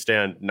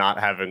understand not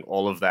having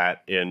all of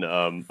that in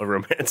a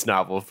romance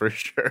novel for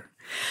sure.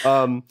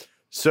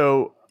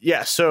 So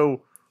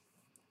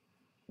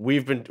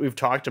we've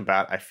talked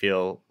about, I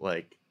feel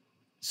like,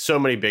 so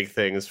many big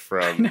things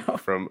from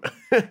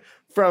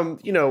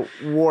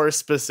war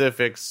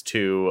specifics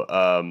to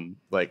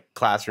like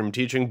classroom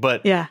teaching,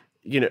 but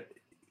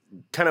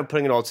kind of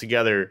putting it all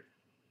together,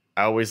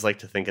 I always like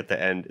to think at the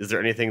end, is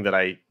there anything that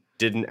I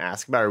didn't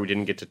ask about or we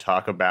didn't get to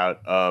talk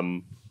about,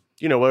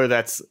 whether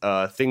that's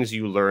things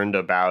you learned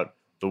about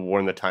the war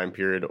in the time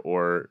period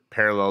or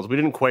parallels. We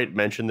didn't quite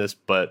mention this,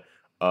 but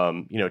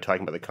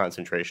talking about the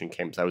concentration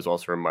camps, I was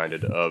also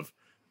reminded of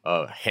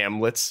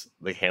Hamlet's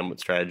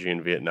strategy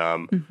in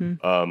Vietnam.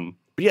 Mm-hmm.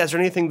 But yeah, is there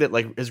anything that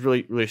like has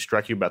really, really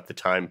struck you about the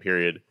time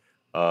period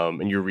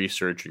in your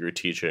research or your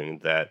teaching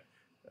that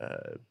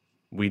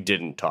we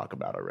didn't talk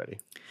about already?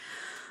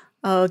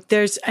 Oh,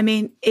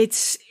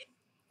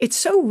 it's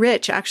so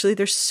rich, actually.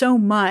 There's so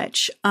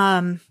much.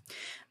 A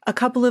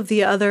couple of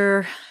the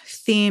other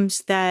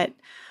themes that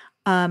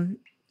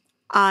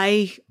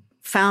I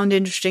found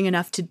interesting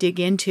enough to dig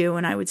into,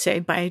 and I would say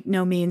by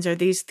no means are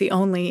these the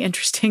only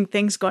interesting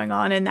things going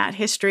on in that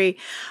history.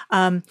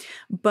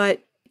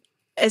 But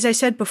as I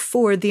said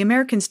before, the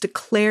Americans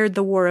declared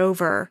the war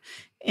over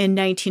in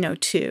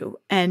 1902.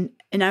 And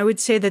I would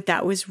say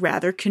that was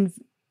rather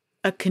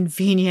a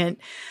convenient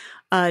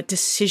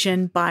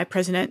decision by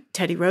President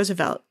Teddy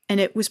Roosevelt. And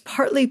it was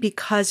partly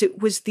because it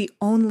was the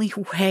only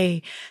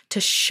way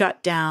to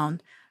shut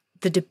down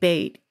the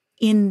debate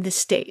in the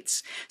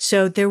States.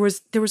 So there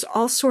was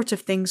all sorts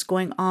of things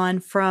going on,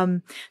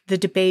 from the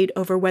debate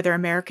over whether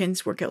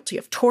Americans were guilty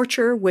of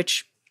torture,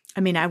 which,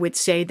 I would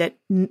say that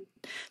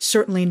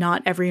certainly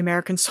not every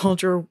American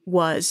soldier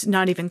was,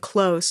 not even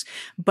close,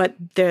 but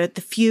the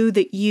few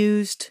that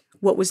used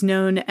what was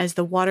known as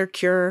the water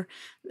cure,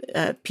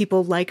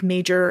 people like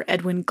Major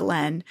Edwin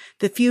Glenn,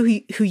 the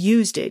few who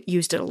used it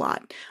a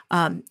lot.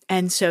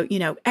 And so,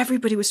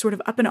 everybody was sort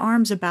of up in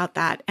arms about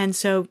that. And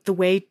so the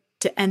way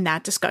to end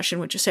that discussion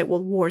would just say,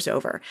 well, war's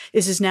over.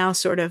 This is now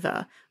sort of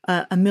a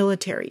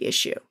military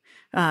issue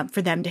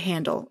for them to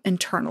handle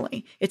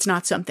internally. It's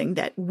not something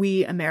that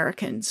we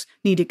Americans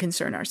need to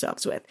concern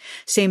ourselves with.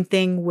 Same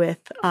thing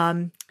with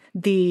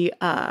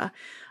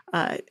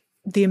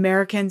the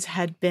Americans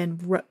had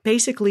been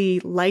basically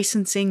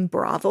licensing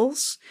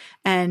brothels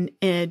and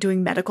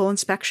doing medical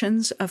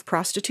inspections of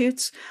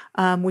prostitutes,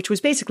 which was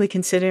basically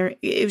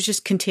it was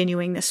just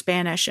continuing the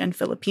Spanish and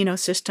Filipino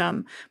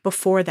system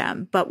before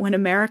them. But when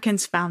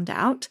Americans found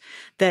out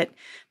that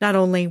not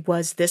only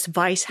was this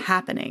vice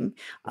happening,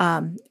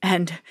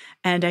 and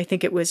I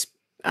think it was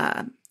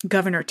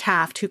Governor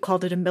Taft who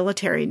called it a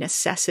military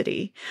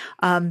necessity.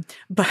 But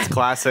it's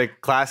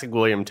classic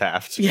William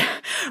Taft. Yeah.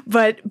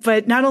 But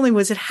not only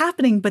was it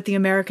happening, but the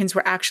Americans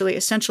were actually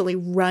essentially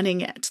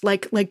running it.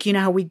 Like,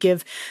 how we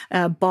give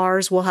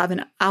bars will have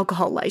an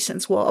alcohol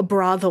license. Well, a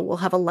brothel will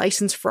have a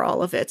license for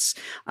all of its,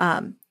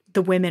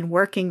 the women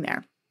working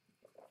there.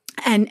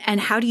 And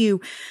how do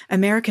you,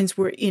 Americans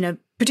were,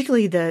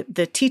 particularly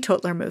the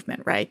teetotaler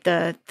movement, right?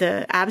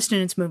 The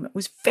abstinence movement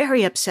was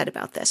very upset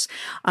about this.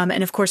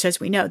 And of course, as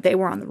we know, they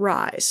were on the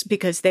rise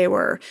because they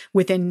were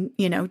within,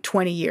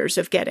 20 years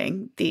of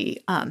getting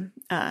the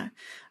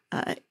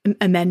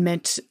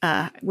amendment,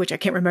 which I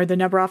can't remember the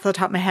number off the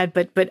top of my head,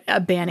 but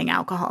banning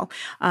alcohol.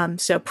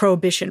 So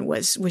prohibition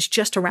was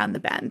just around the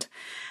bend.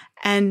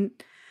 And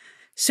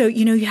so,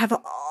 you have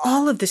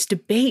all of this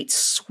debate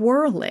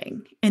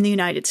swirling in the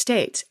United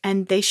States,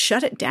 and they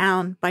shut it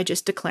down by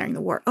just declaring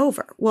the war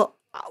over. Well,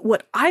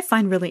 what I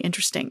find really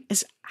interesting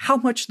is how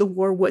much the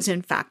war was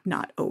in fact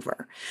not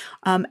over.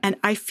 And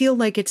I feel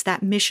like it's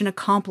that mission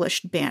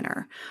accomplished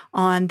banner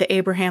on the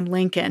Abraham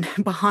Lincoln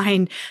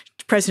behind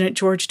President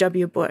George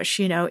W. Bush.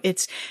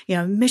 It's,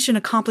 mission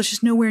accomplished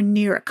is nowhere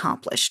near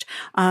accomplished.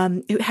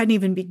 It hadn't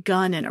even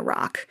begun in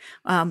Iraq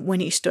when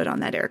he stood on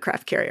that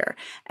aircraft carrier.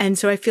 And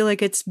so I feel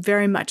like it's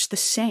very much the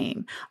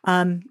same.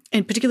 And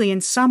particularly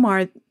in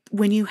Samar,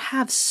 when you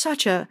have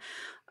such a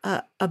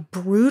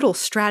brutal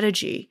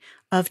strategy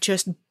of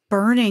just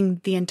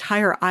burning the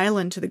entire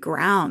island to the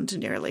ground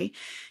nearly,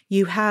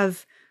 you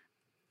have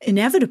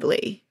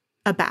inevitably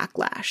a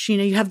backlash.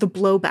 You have the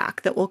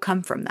blowback that will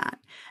come from that.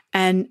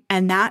 And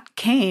that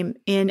came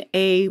in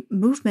a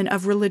movement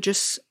of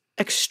religious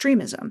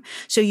extremism.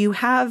 So you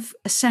have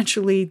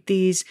essentially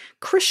these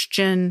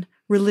Christian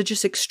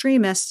religious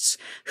extremists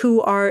who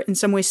are in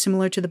some ways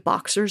similar to the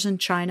Boxers in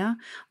China,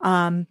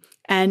 and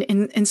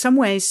in some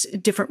ways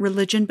different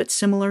religion, but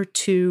similar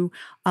to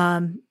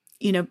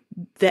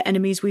the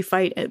enemies we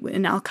fight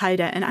in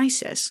Al-Qaeda and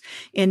ISIS,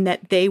 in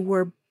that they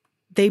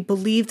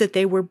believed that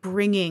they were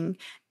bringing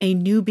a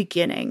new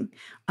beginning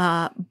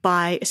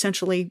by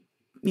essentially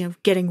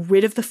getting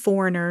rid of the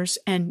foreigners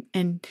and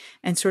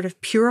sort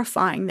of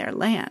purifying their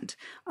land.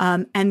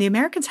 And the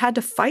Americans had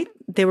to fight.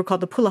 They were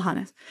called the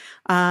Pulahanes,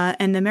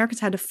 and the Americans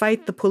had to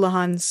fight the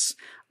Pulahans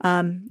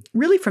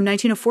really from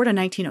 1904 to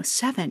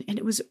 1907, and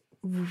it was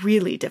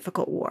really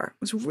difficult war.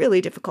 It was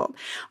really difficult.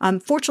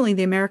 Fortunately,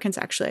 the Americans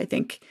actually, I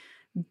think,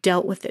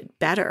 dealt with it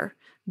better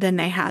than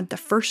they had the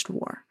first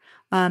war.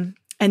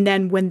 And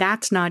then when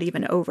that's not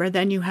even over,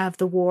 then you have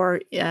the war,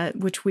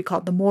 which we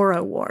call the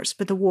Moro Wars,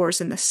 but the wars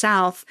in the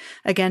South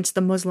against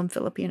the Muslim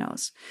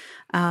Filipinos.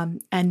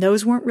 And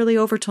those weren't really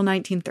over till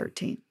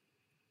 1913.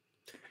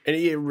 And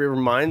it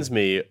reminds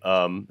me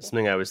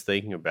something I was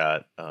thinking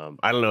about.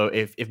 I don't know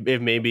if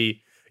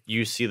maybe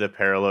you see the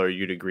parallel or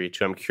you'd agree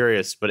to. I'm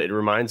curious, but it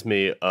reminds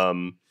me,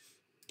 kind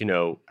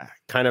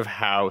of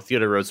how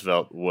Theodore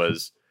Roosevelt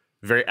was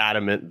very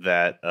adamant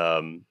that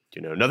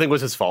nothing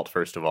was his fault,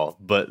 first of all,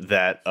 but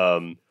that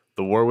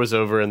the war was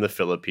over in the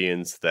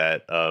Philippines,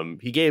 that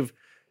he gave,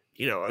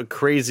 a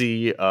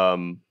crazy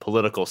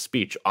political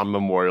speech on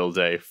Memorial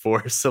Day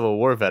for Civil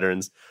War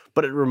veterans.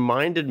 But it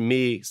reminded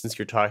me, since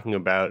you're talking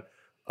about,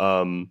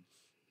 kind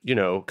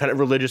of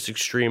religious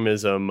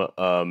extremism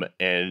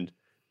and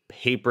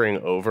papering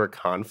over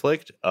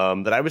conflict,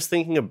 that I was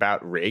thinking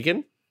about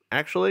Reagan,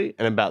 actually,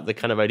 and about the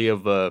kind of idea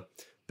of the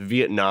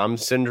Vietnam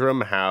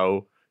syndrome,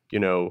 how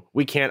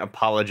we can't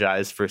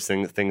apologize for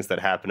things that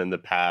happened in the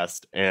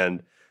past,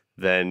 and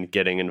then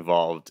getting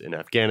involved in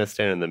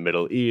Afghanistan and the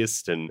Middle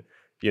East. And,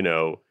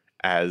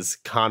 as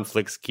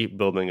conflicts keep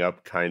building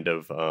up, kind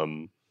of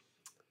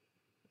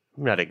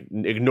not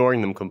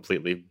ignoring them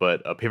completely,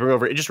 but papering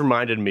over. It just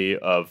reminded me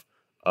of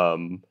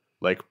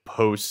like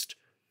post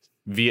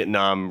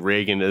Vietnam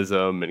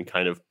Reaganism and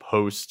kind of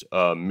post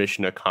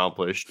mission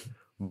accomplished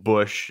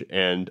Bush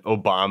and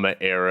Obama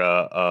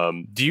era.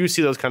 Do you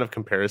see those kind of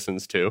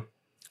comparisons too?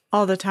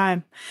 All the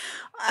time.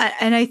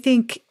 And I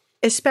think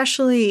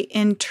especially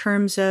in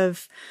terms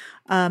of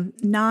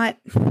not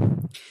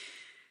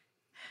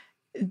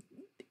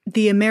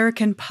the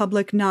American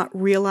public not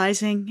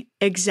realizing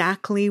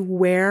exactly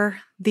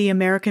where the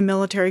American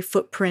military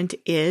footprint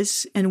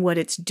is and what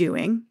it's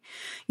doing,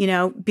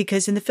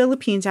 because in the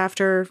Philippines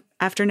after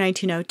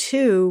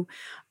 1902,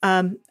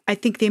 I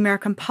think the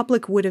American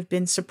public would have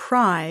been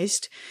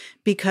surprised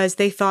because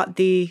they thought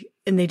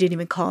and they didn't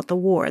even call it the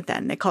war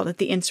then. They called it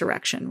the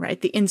insurrection, right?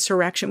 The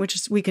insurrection, which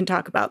is, we can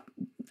talk about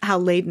how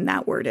laden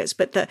that word is,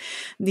 but the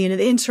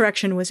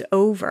insurrection was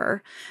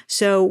over.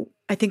 So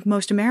I think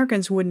most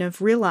Americans wouldn't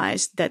have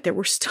realized that there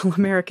were still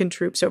American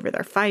troops over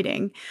there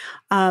fighting.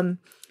 And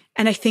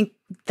I think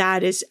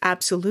that is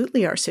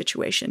absolutely our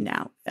situation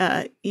now.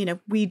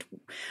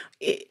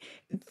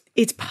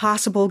 It's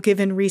possible,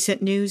 given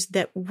recent news,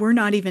 that we're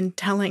not even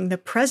telling the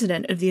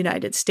president of the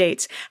United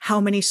States how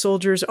many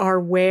soldiers are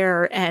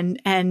where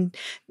and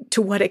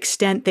to what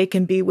extent they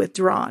can be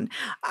withdrawn.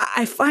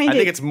 I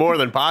think it's more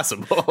than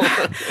possible.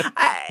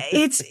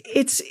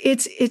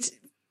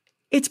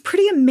 It's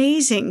pretty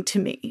amazing to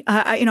me.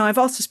 I've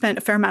also spent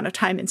a fair amount of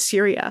time in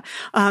Syria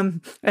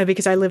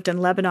because I lived in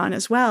Lebanon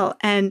as well,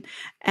 and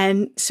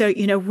so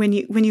when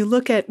you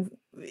look at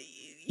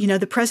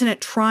the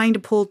president trying to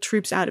pull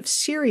troops out of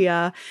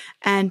Syria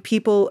and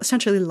people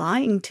essentially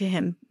lying to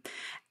him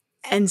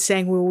and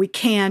saying, well, we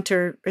can't,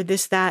 or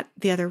this, that,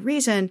 the other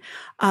reason.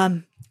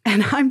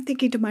 And I'm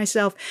thinking to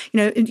myself,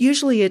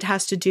 usually it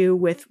has to do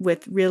with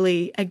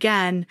really,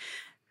 again,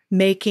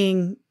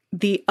 making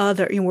the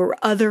other, we're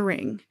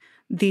othering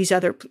these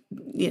other,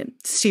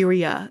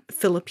 Syria,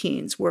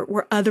 Philippines,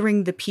 we're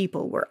othering the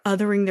people, we're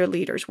othering their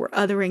leaders, we're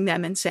othering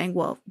them and saying,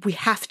 well, we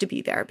have to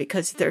be there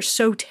because they're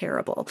so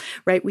terrible,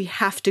 right? We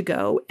have to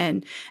go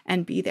and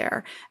be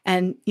there.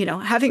 And,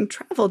 having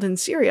traveled in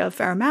Syria a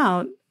fair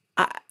amount,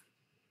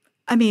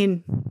 I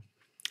mean,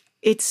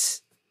 it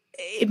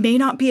may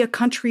not be a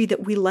country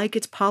that we like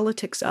its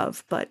politics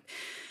of, but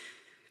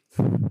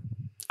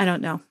I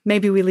don't know.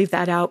 Maybe we leave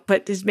that out,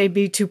 but this may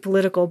be too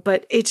political.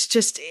 But it's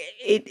just,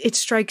 it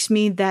strikes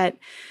me that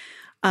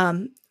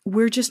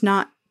we're just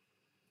not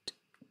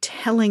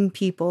telling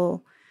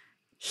people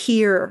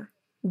here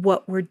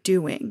what we're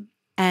doing.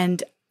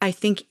 And I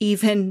think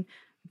even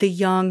the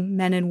young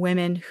men and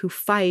women who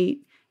fight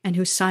and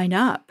who sign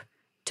up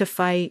to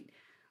fight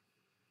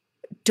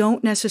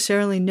don't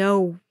necessarily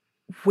know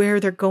where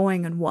they're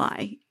going and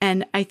why.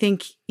 And I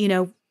think,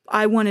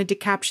 I wanted to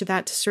capture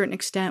that to a certain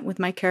extent with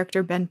my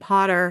character, Ben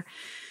Potter,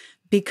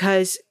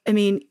 because,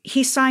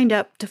 he signed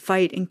up to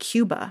fight in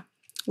Cuba,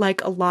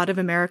 like a lot of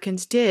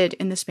Americans did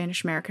in the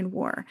Spanish-American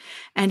War.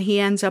 And he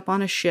ends up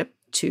on a ship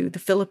to the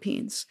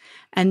Philippines.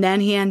 And then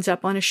he ends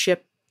up on a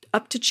ship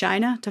up to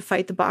China to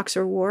fight the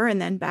Boxer War,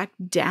 and then back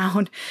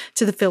down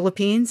to the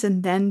Philippines,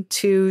 and then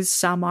to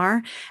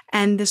Samar.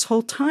 And this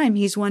whole time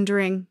he's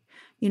wondering,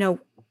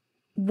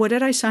 what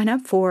did I sign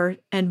up for,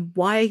 and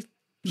why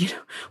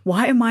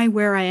am I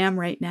where I am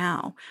right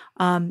now?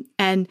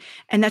 And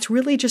that's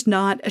really just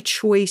not a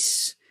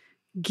choice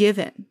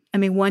given.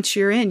 Once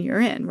you're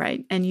in,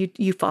 right? And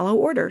you follow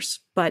orders,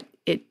 but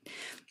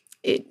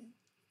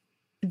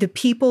the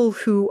people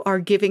who are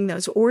giving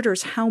those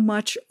orders, how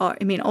much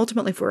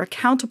ultimately, if we're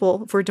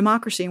accountable for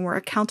democracy and we're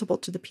accountable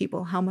to the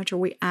people, how much are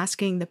we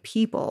asking the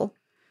people,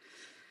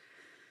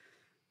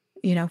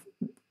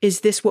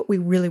 is this what we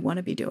really want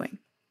to be doing?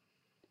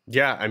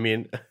 Yeah,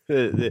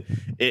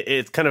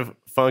 it's kind of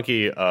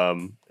funky.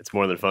 It's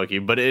more than funky,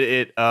 but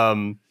it's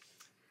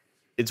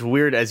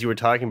weird. As you were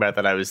talking about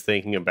that, I was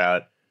thinking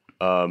about,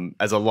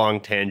 as a long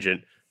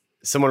tangent,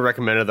 someone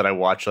recommended that I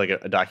watch like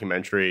a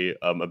documentary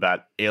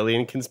about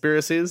alien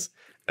conspiracies,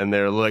 and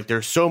they're like,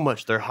 there's so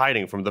much they're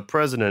hiding from the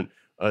president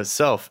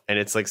self, and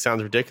it's like,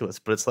 sounds ridiculous,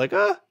 but it's like,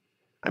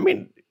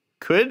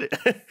 could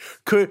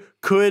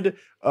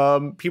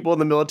people in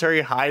the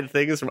military hide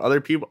things from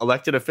other people,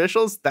 elected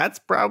officials? That's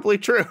probably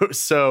true.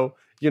 So,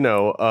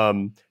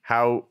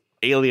 how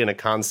alien a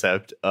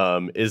concept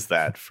is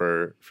that,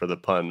 for the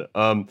pun?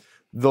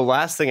 The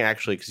last thing,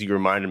 actually, because you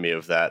reminded me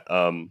of that,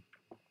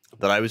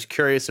 that I was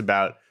curious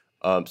about,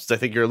 since I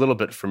think you're a little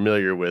bit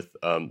familiar with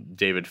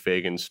David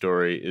Fagen's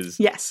story, is,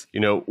 yes,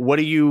 what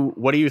do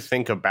you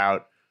think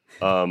about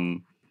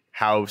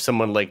how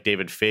someone like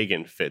David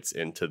Fagen fits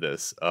into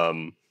this?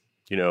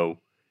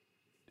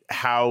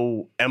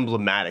 How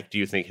emblematic do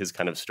you think his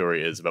kind of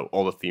story is about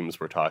all the themes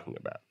we're talking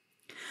about?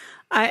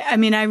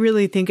 I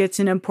really think it's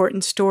an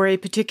important story,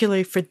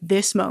 particularly for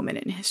this moment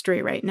in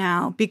history right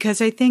now,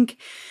 because I think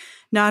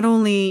not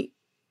only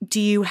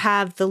do you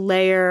have the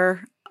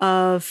layer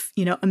of,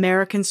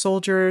 American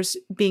soldiers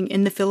being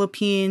in the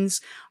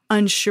Philippines,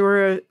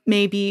 unsure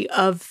maybe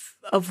of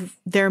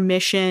their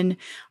mission,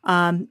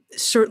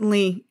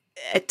 certainly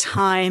at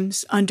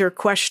times under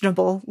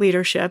questionable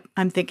leadership.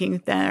 I'm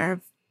thinking there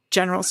of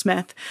General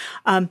Smith.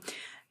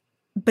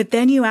 But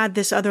then you add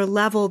this other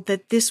level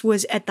that this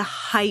was at the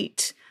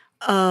height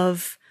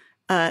of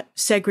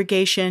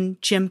segregation,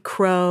 Jim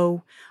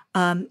Crow.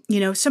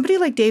 Somebody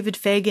like David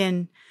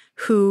Fagen,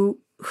 who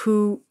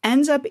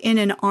ends up in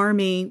an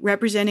army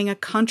representing a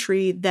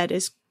country that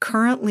is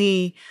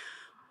currently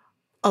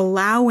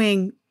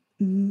allowing,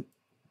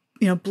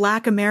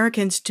 Black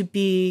Americans to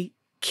be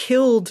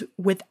killed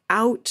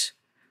without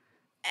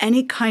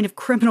any kind of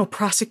criminal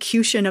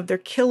prosecution of their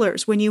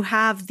killers. When you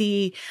have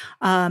the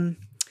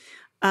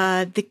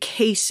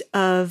case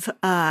of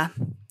now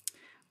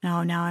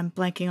I'm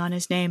blanking on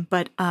his name,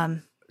 but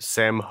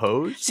Sam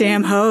Hose?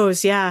 Sam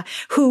Hose, yeah.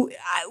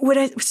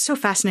 What's so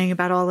fascinating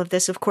about all of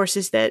this, of course,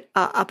 is that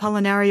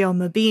Apolinario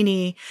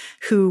Mabini,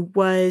 who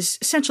was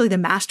essentially the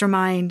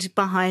mastermind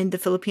behind the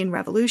Philippine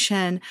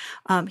Revolution,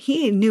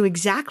 he knew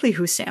exactly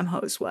who Sam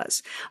Hose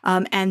was.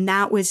 And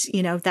that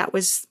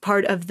was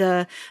part of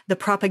the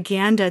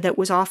propaganda that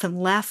was often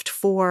left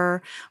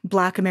for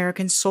Black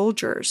American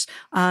soldiers,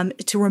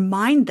 to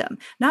remind them,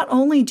 not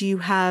only do you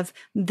have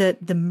the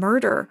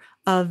murder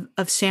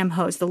of Sam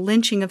Hose, the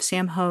lynching of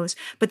Sam Hose,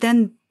 but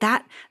then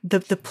that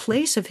the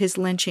place of his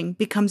lynching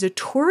becomes a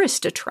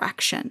tourist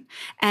attraction,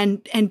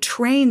 and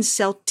trains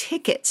sell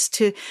tickets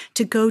to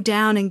go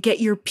down and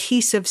get your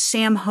piece of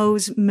Sam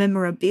Hose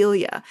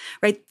memorabilia,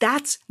 right?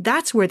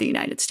 That's where the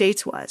United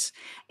States was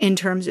in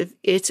terms of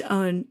its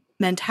own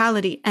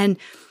mentality. And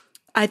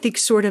I think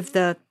sort of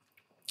the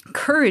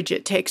courage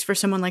it takes for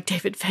someone like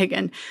David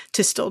Fagen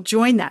to still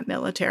join that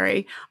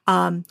military.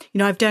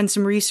 I've done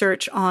some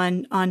research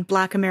on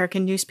Black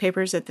American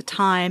newspapers at the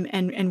time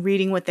and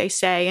reading what they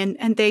say.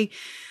 And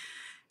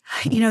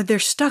they're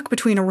stuck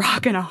between a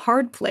rock and a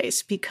hard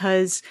place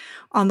because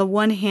on the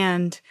one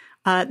hand,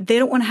 they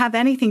don't want to have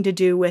anything to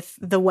do with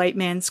the white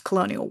man's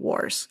colonial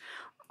wars.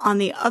 On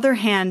the other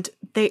hand,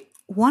 they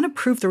want to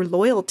prove their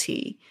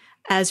loyalty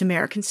as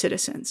American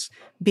citizens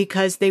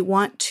because they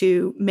want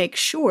to make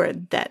sure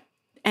that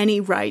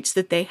any rights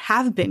that they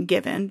have been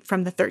given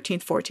from the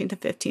 13th, 14th, and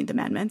 15th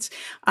Amendments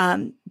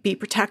be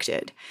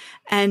protected.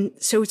 And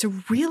so it's a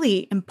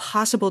really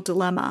impossible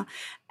dilemma.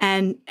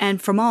 And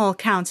from all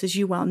accounts, as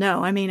you well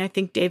know, I mean, I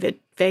think David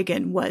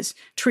Fagan was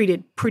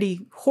treated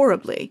pretty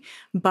horribly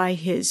by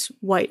his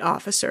white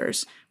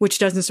officers, which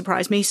doesn't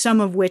surprise me, some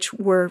of which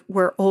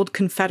were old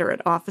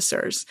Confederate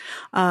officers.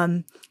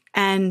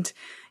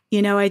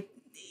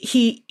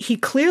 He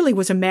clearly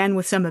was a man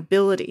with some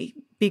ability,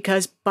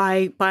 because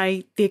by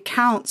the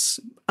accounts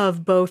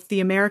of both the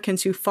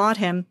Americans who fought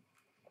him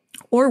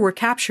or were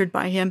captured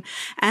by him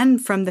and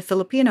from the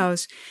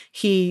Filipinos,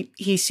 he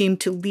seemed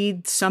to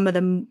lead some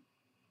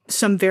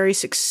very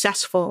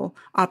successful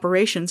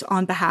operations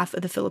on behalf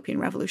of the Philippine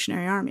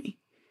Revolutionary Army.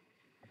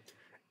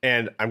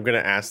 And I'm going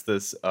to ask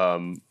this,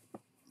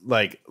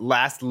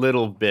 last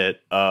little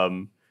bit.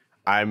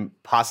 I'm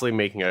possibly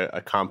making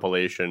a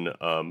compilation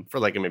for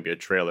maybe a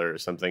trailer or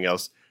something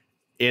else.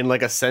 In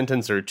a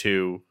sentence or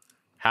two,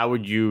 how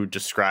would you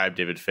describe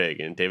David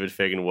Fagan? David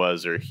Fagan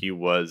was, or he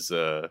was,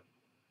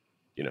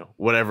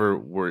 whatever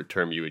word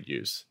term you would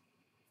use.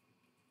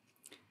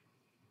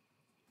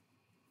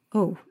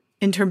 Oh,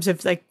 in terms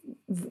of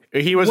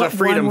he was a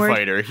freedom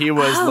fighter. He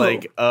was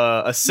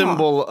a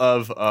symbol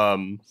of,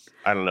 of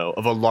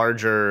a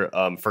larger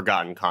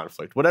forgotten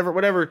conflict.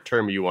 Whatever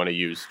term you want to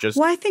use.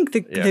 I think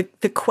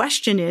the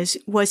question is,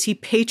 was he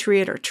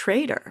patriot or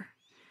traitor?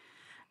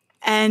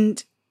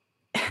 And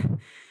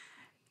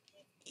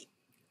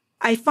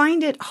I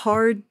find it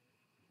hard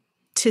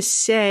to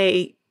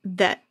say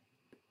that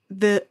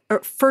the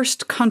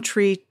first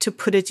country to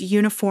put its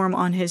uniform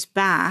on his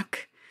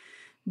back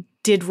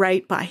did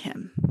right by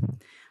him.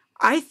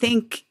 I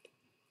think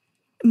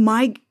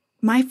my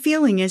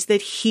feeling is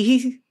that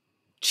he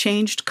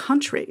changed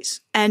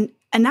countries, and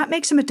that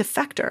makes him a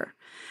defector.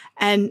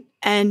 And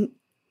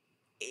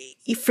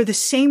for the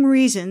same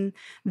reason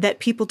that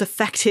people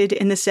defected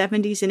in the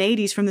 70s and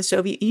 80s from the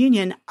Soviet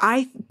Union,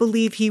 I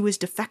believe he was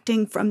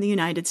defecting from the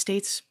United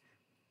States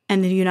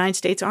and the United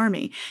States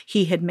Army.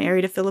 He had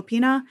married a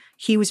Filipina.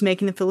 He was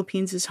making the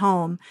Philippines his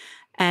home.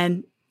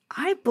 And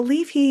I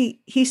believe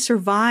he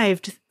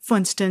survived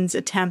Funston's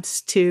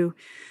attempts to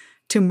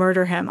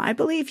murder him. I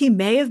believe he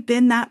may have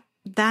been that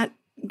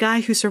guy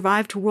who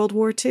survived World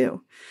War II.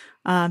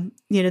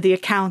 The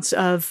accounts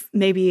of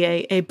maybe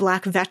a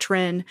black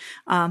veteran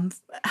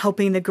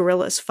helping the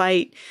guerrillas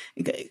fight,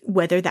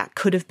 whether that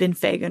could have been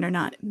Fagan or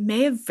not,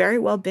 may have very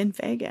well been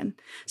Fagan.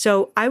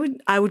 So I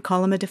would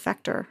call him a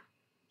defector.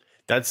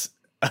 That's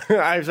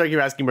I'm sorry, I keep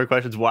asking more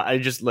questions. Why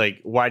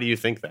do you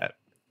think that?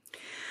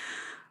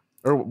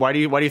 Or why do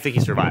you think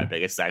he survived? I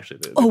guess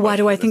actually. Why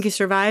do I think he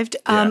survived?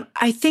 Yeah.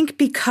 I think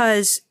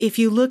because if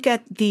you look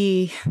at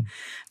the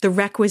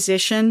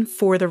requisition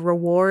for the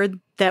reward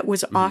that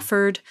was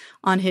offered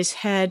on his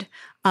head,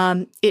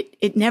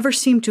 it never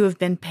seemed to have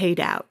been paid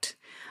out.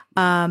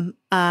 And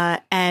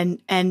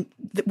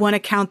one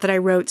account that I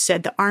wrote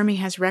said the Army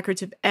has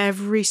records of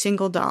every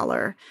single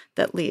dollar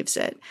that leaves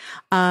it.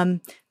 I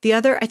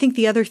think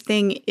the other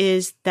thing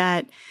is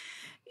that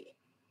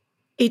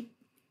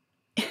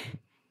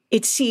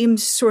it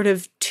seems sort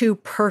of too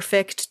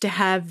perfect to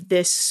have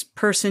this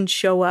person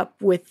show up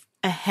with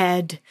a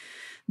head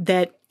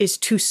that is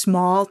too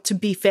small to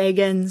be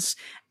Fagan's.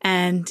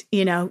 And,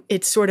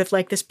 it's sort of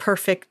like this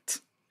perfect,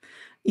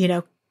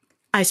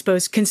 I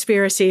suppose,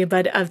 conspiracy,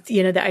 but of,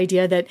 the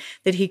idea that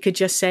he could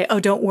just say, oh,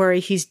 don't worry,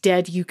 he's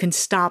dead. You can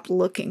stop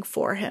looking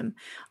for him.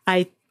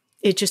 Maybe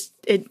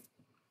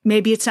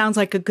it sounds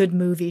like a good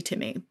movie to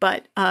me,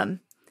 but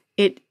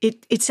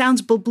it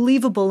sounds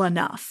believable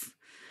enough.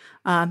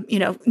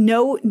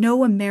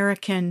 No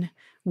American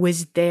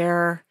was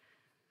there.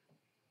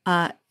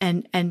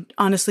 And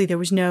honestly, there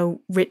was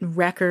no written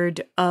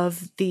record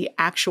of the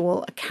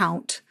actual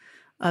account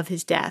of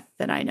his death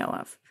that I know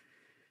of.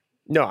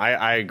 No,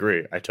 I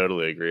agree. I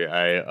totally agree.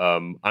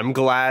 I'm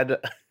glad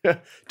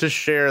to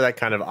share that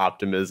kind of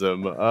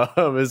optimism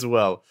as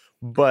well.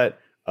 But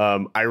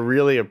I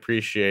really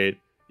appreciate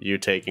you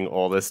taking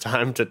all this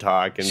time to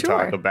talk and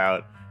talk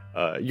about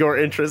your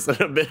interests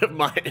and a bit of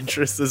my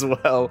interests as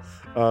well.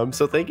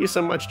 So thank you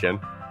so much, Jen.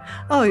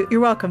 Oh, you're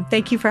welcome.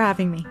 Thank you for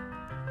having me.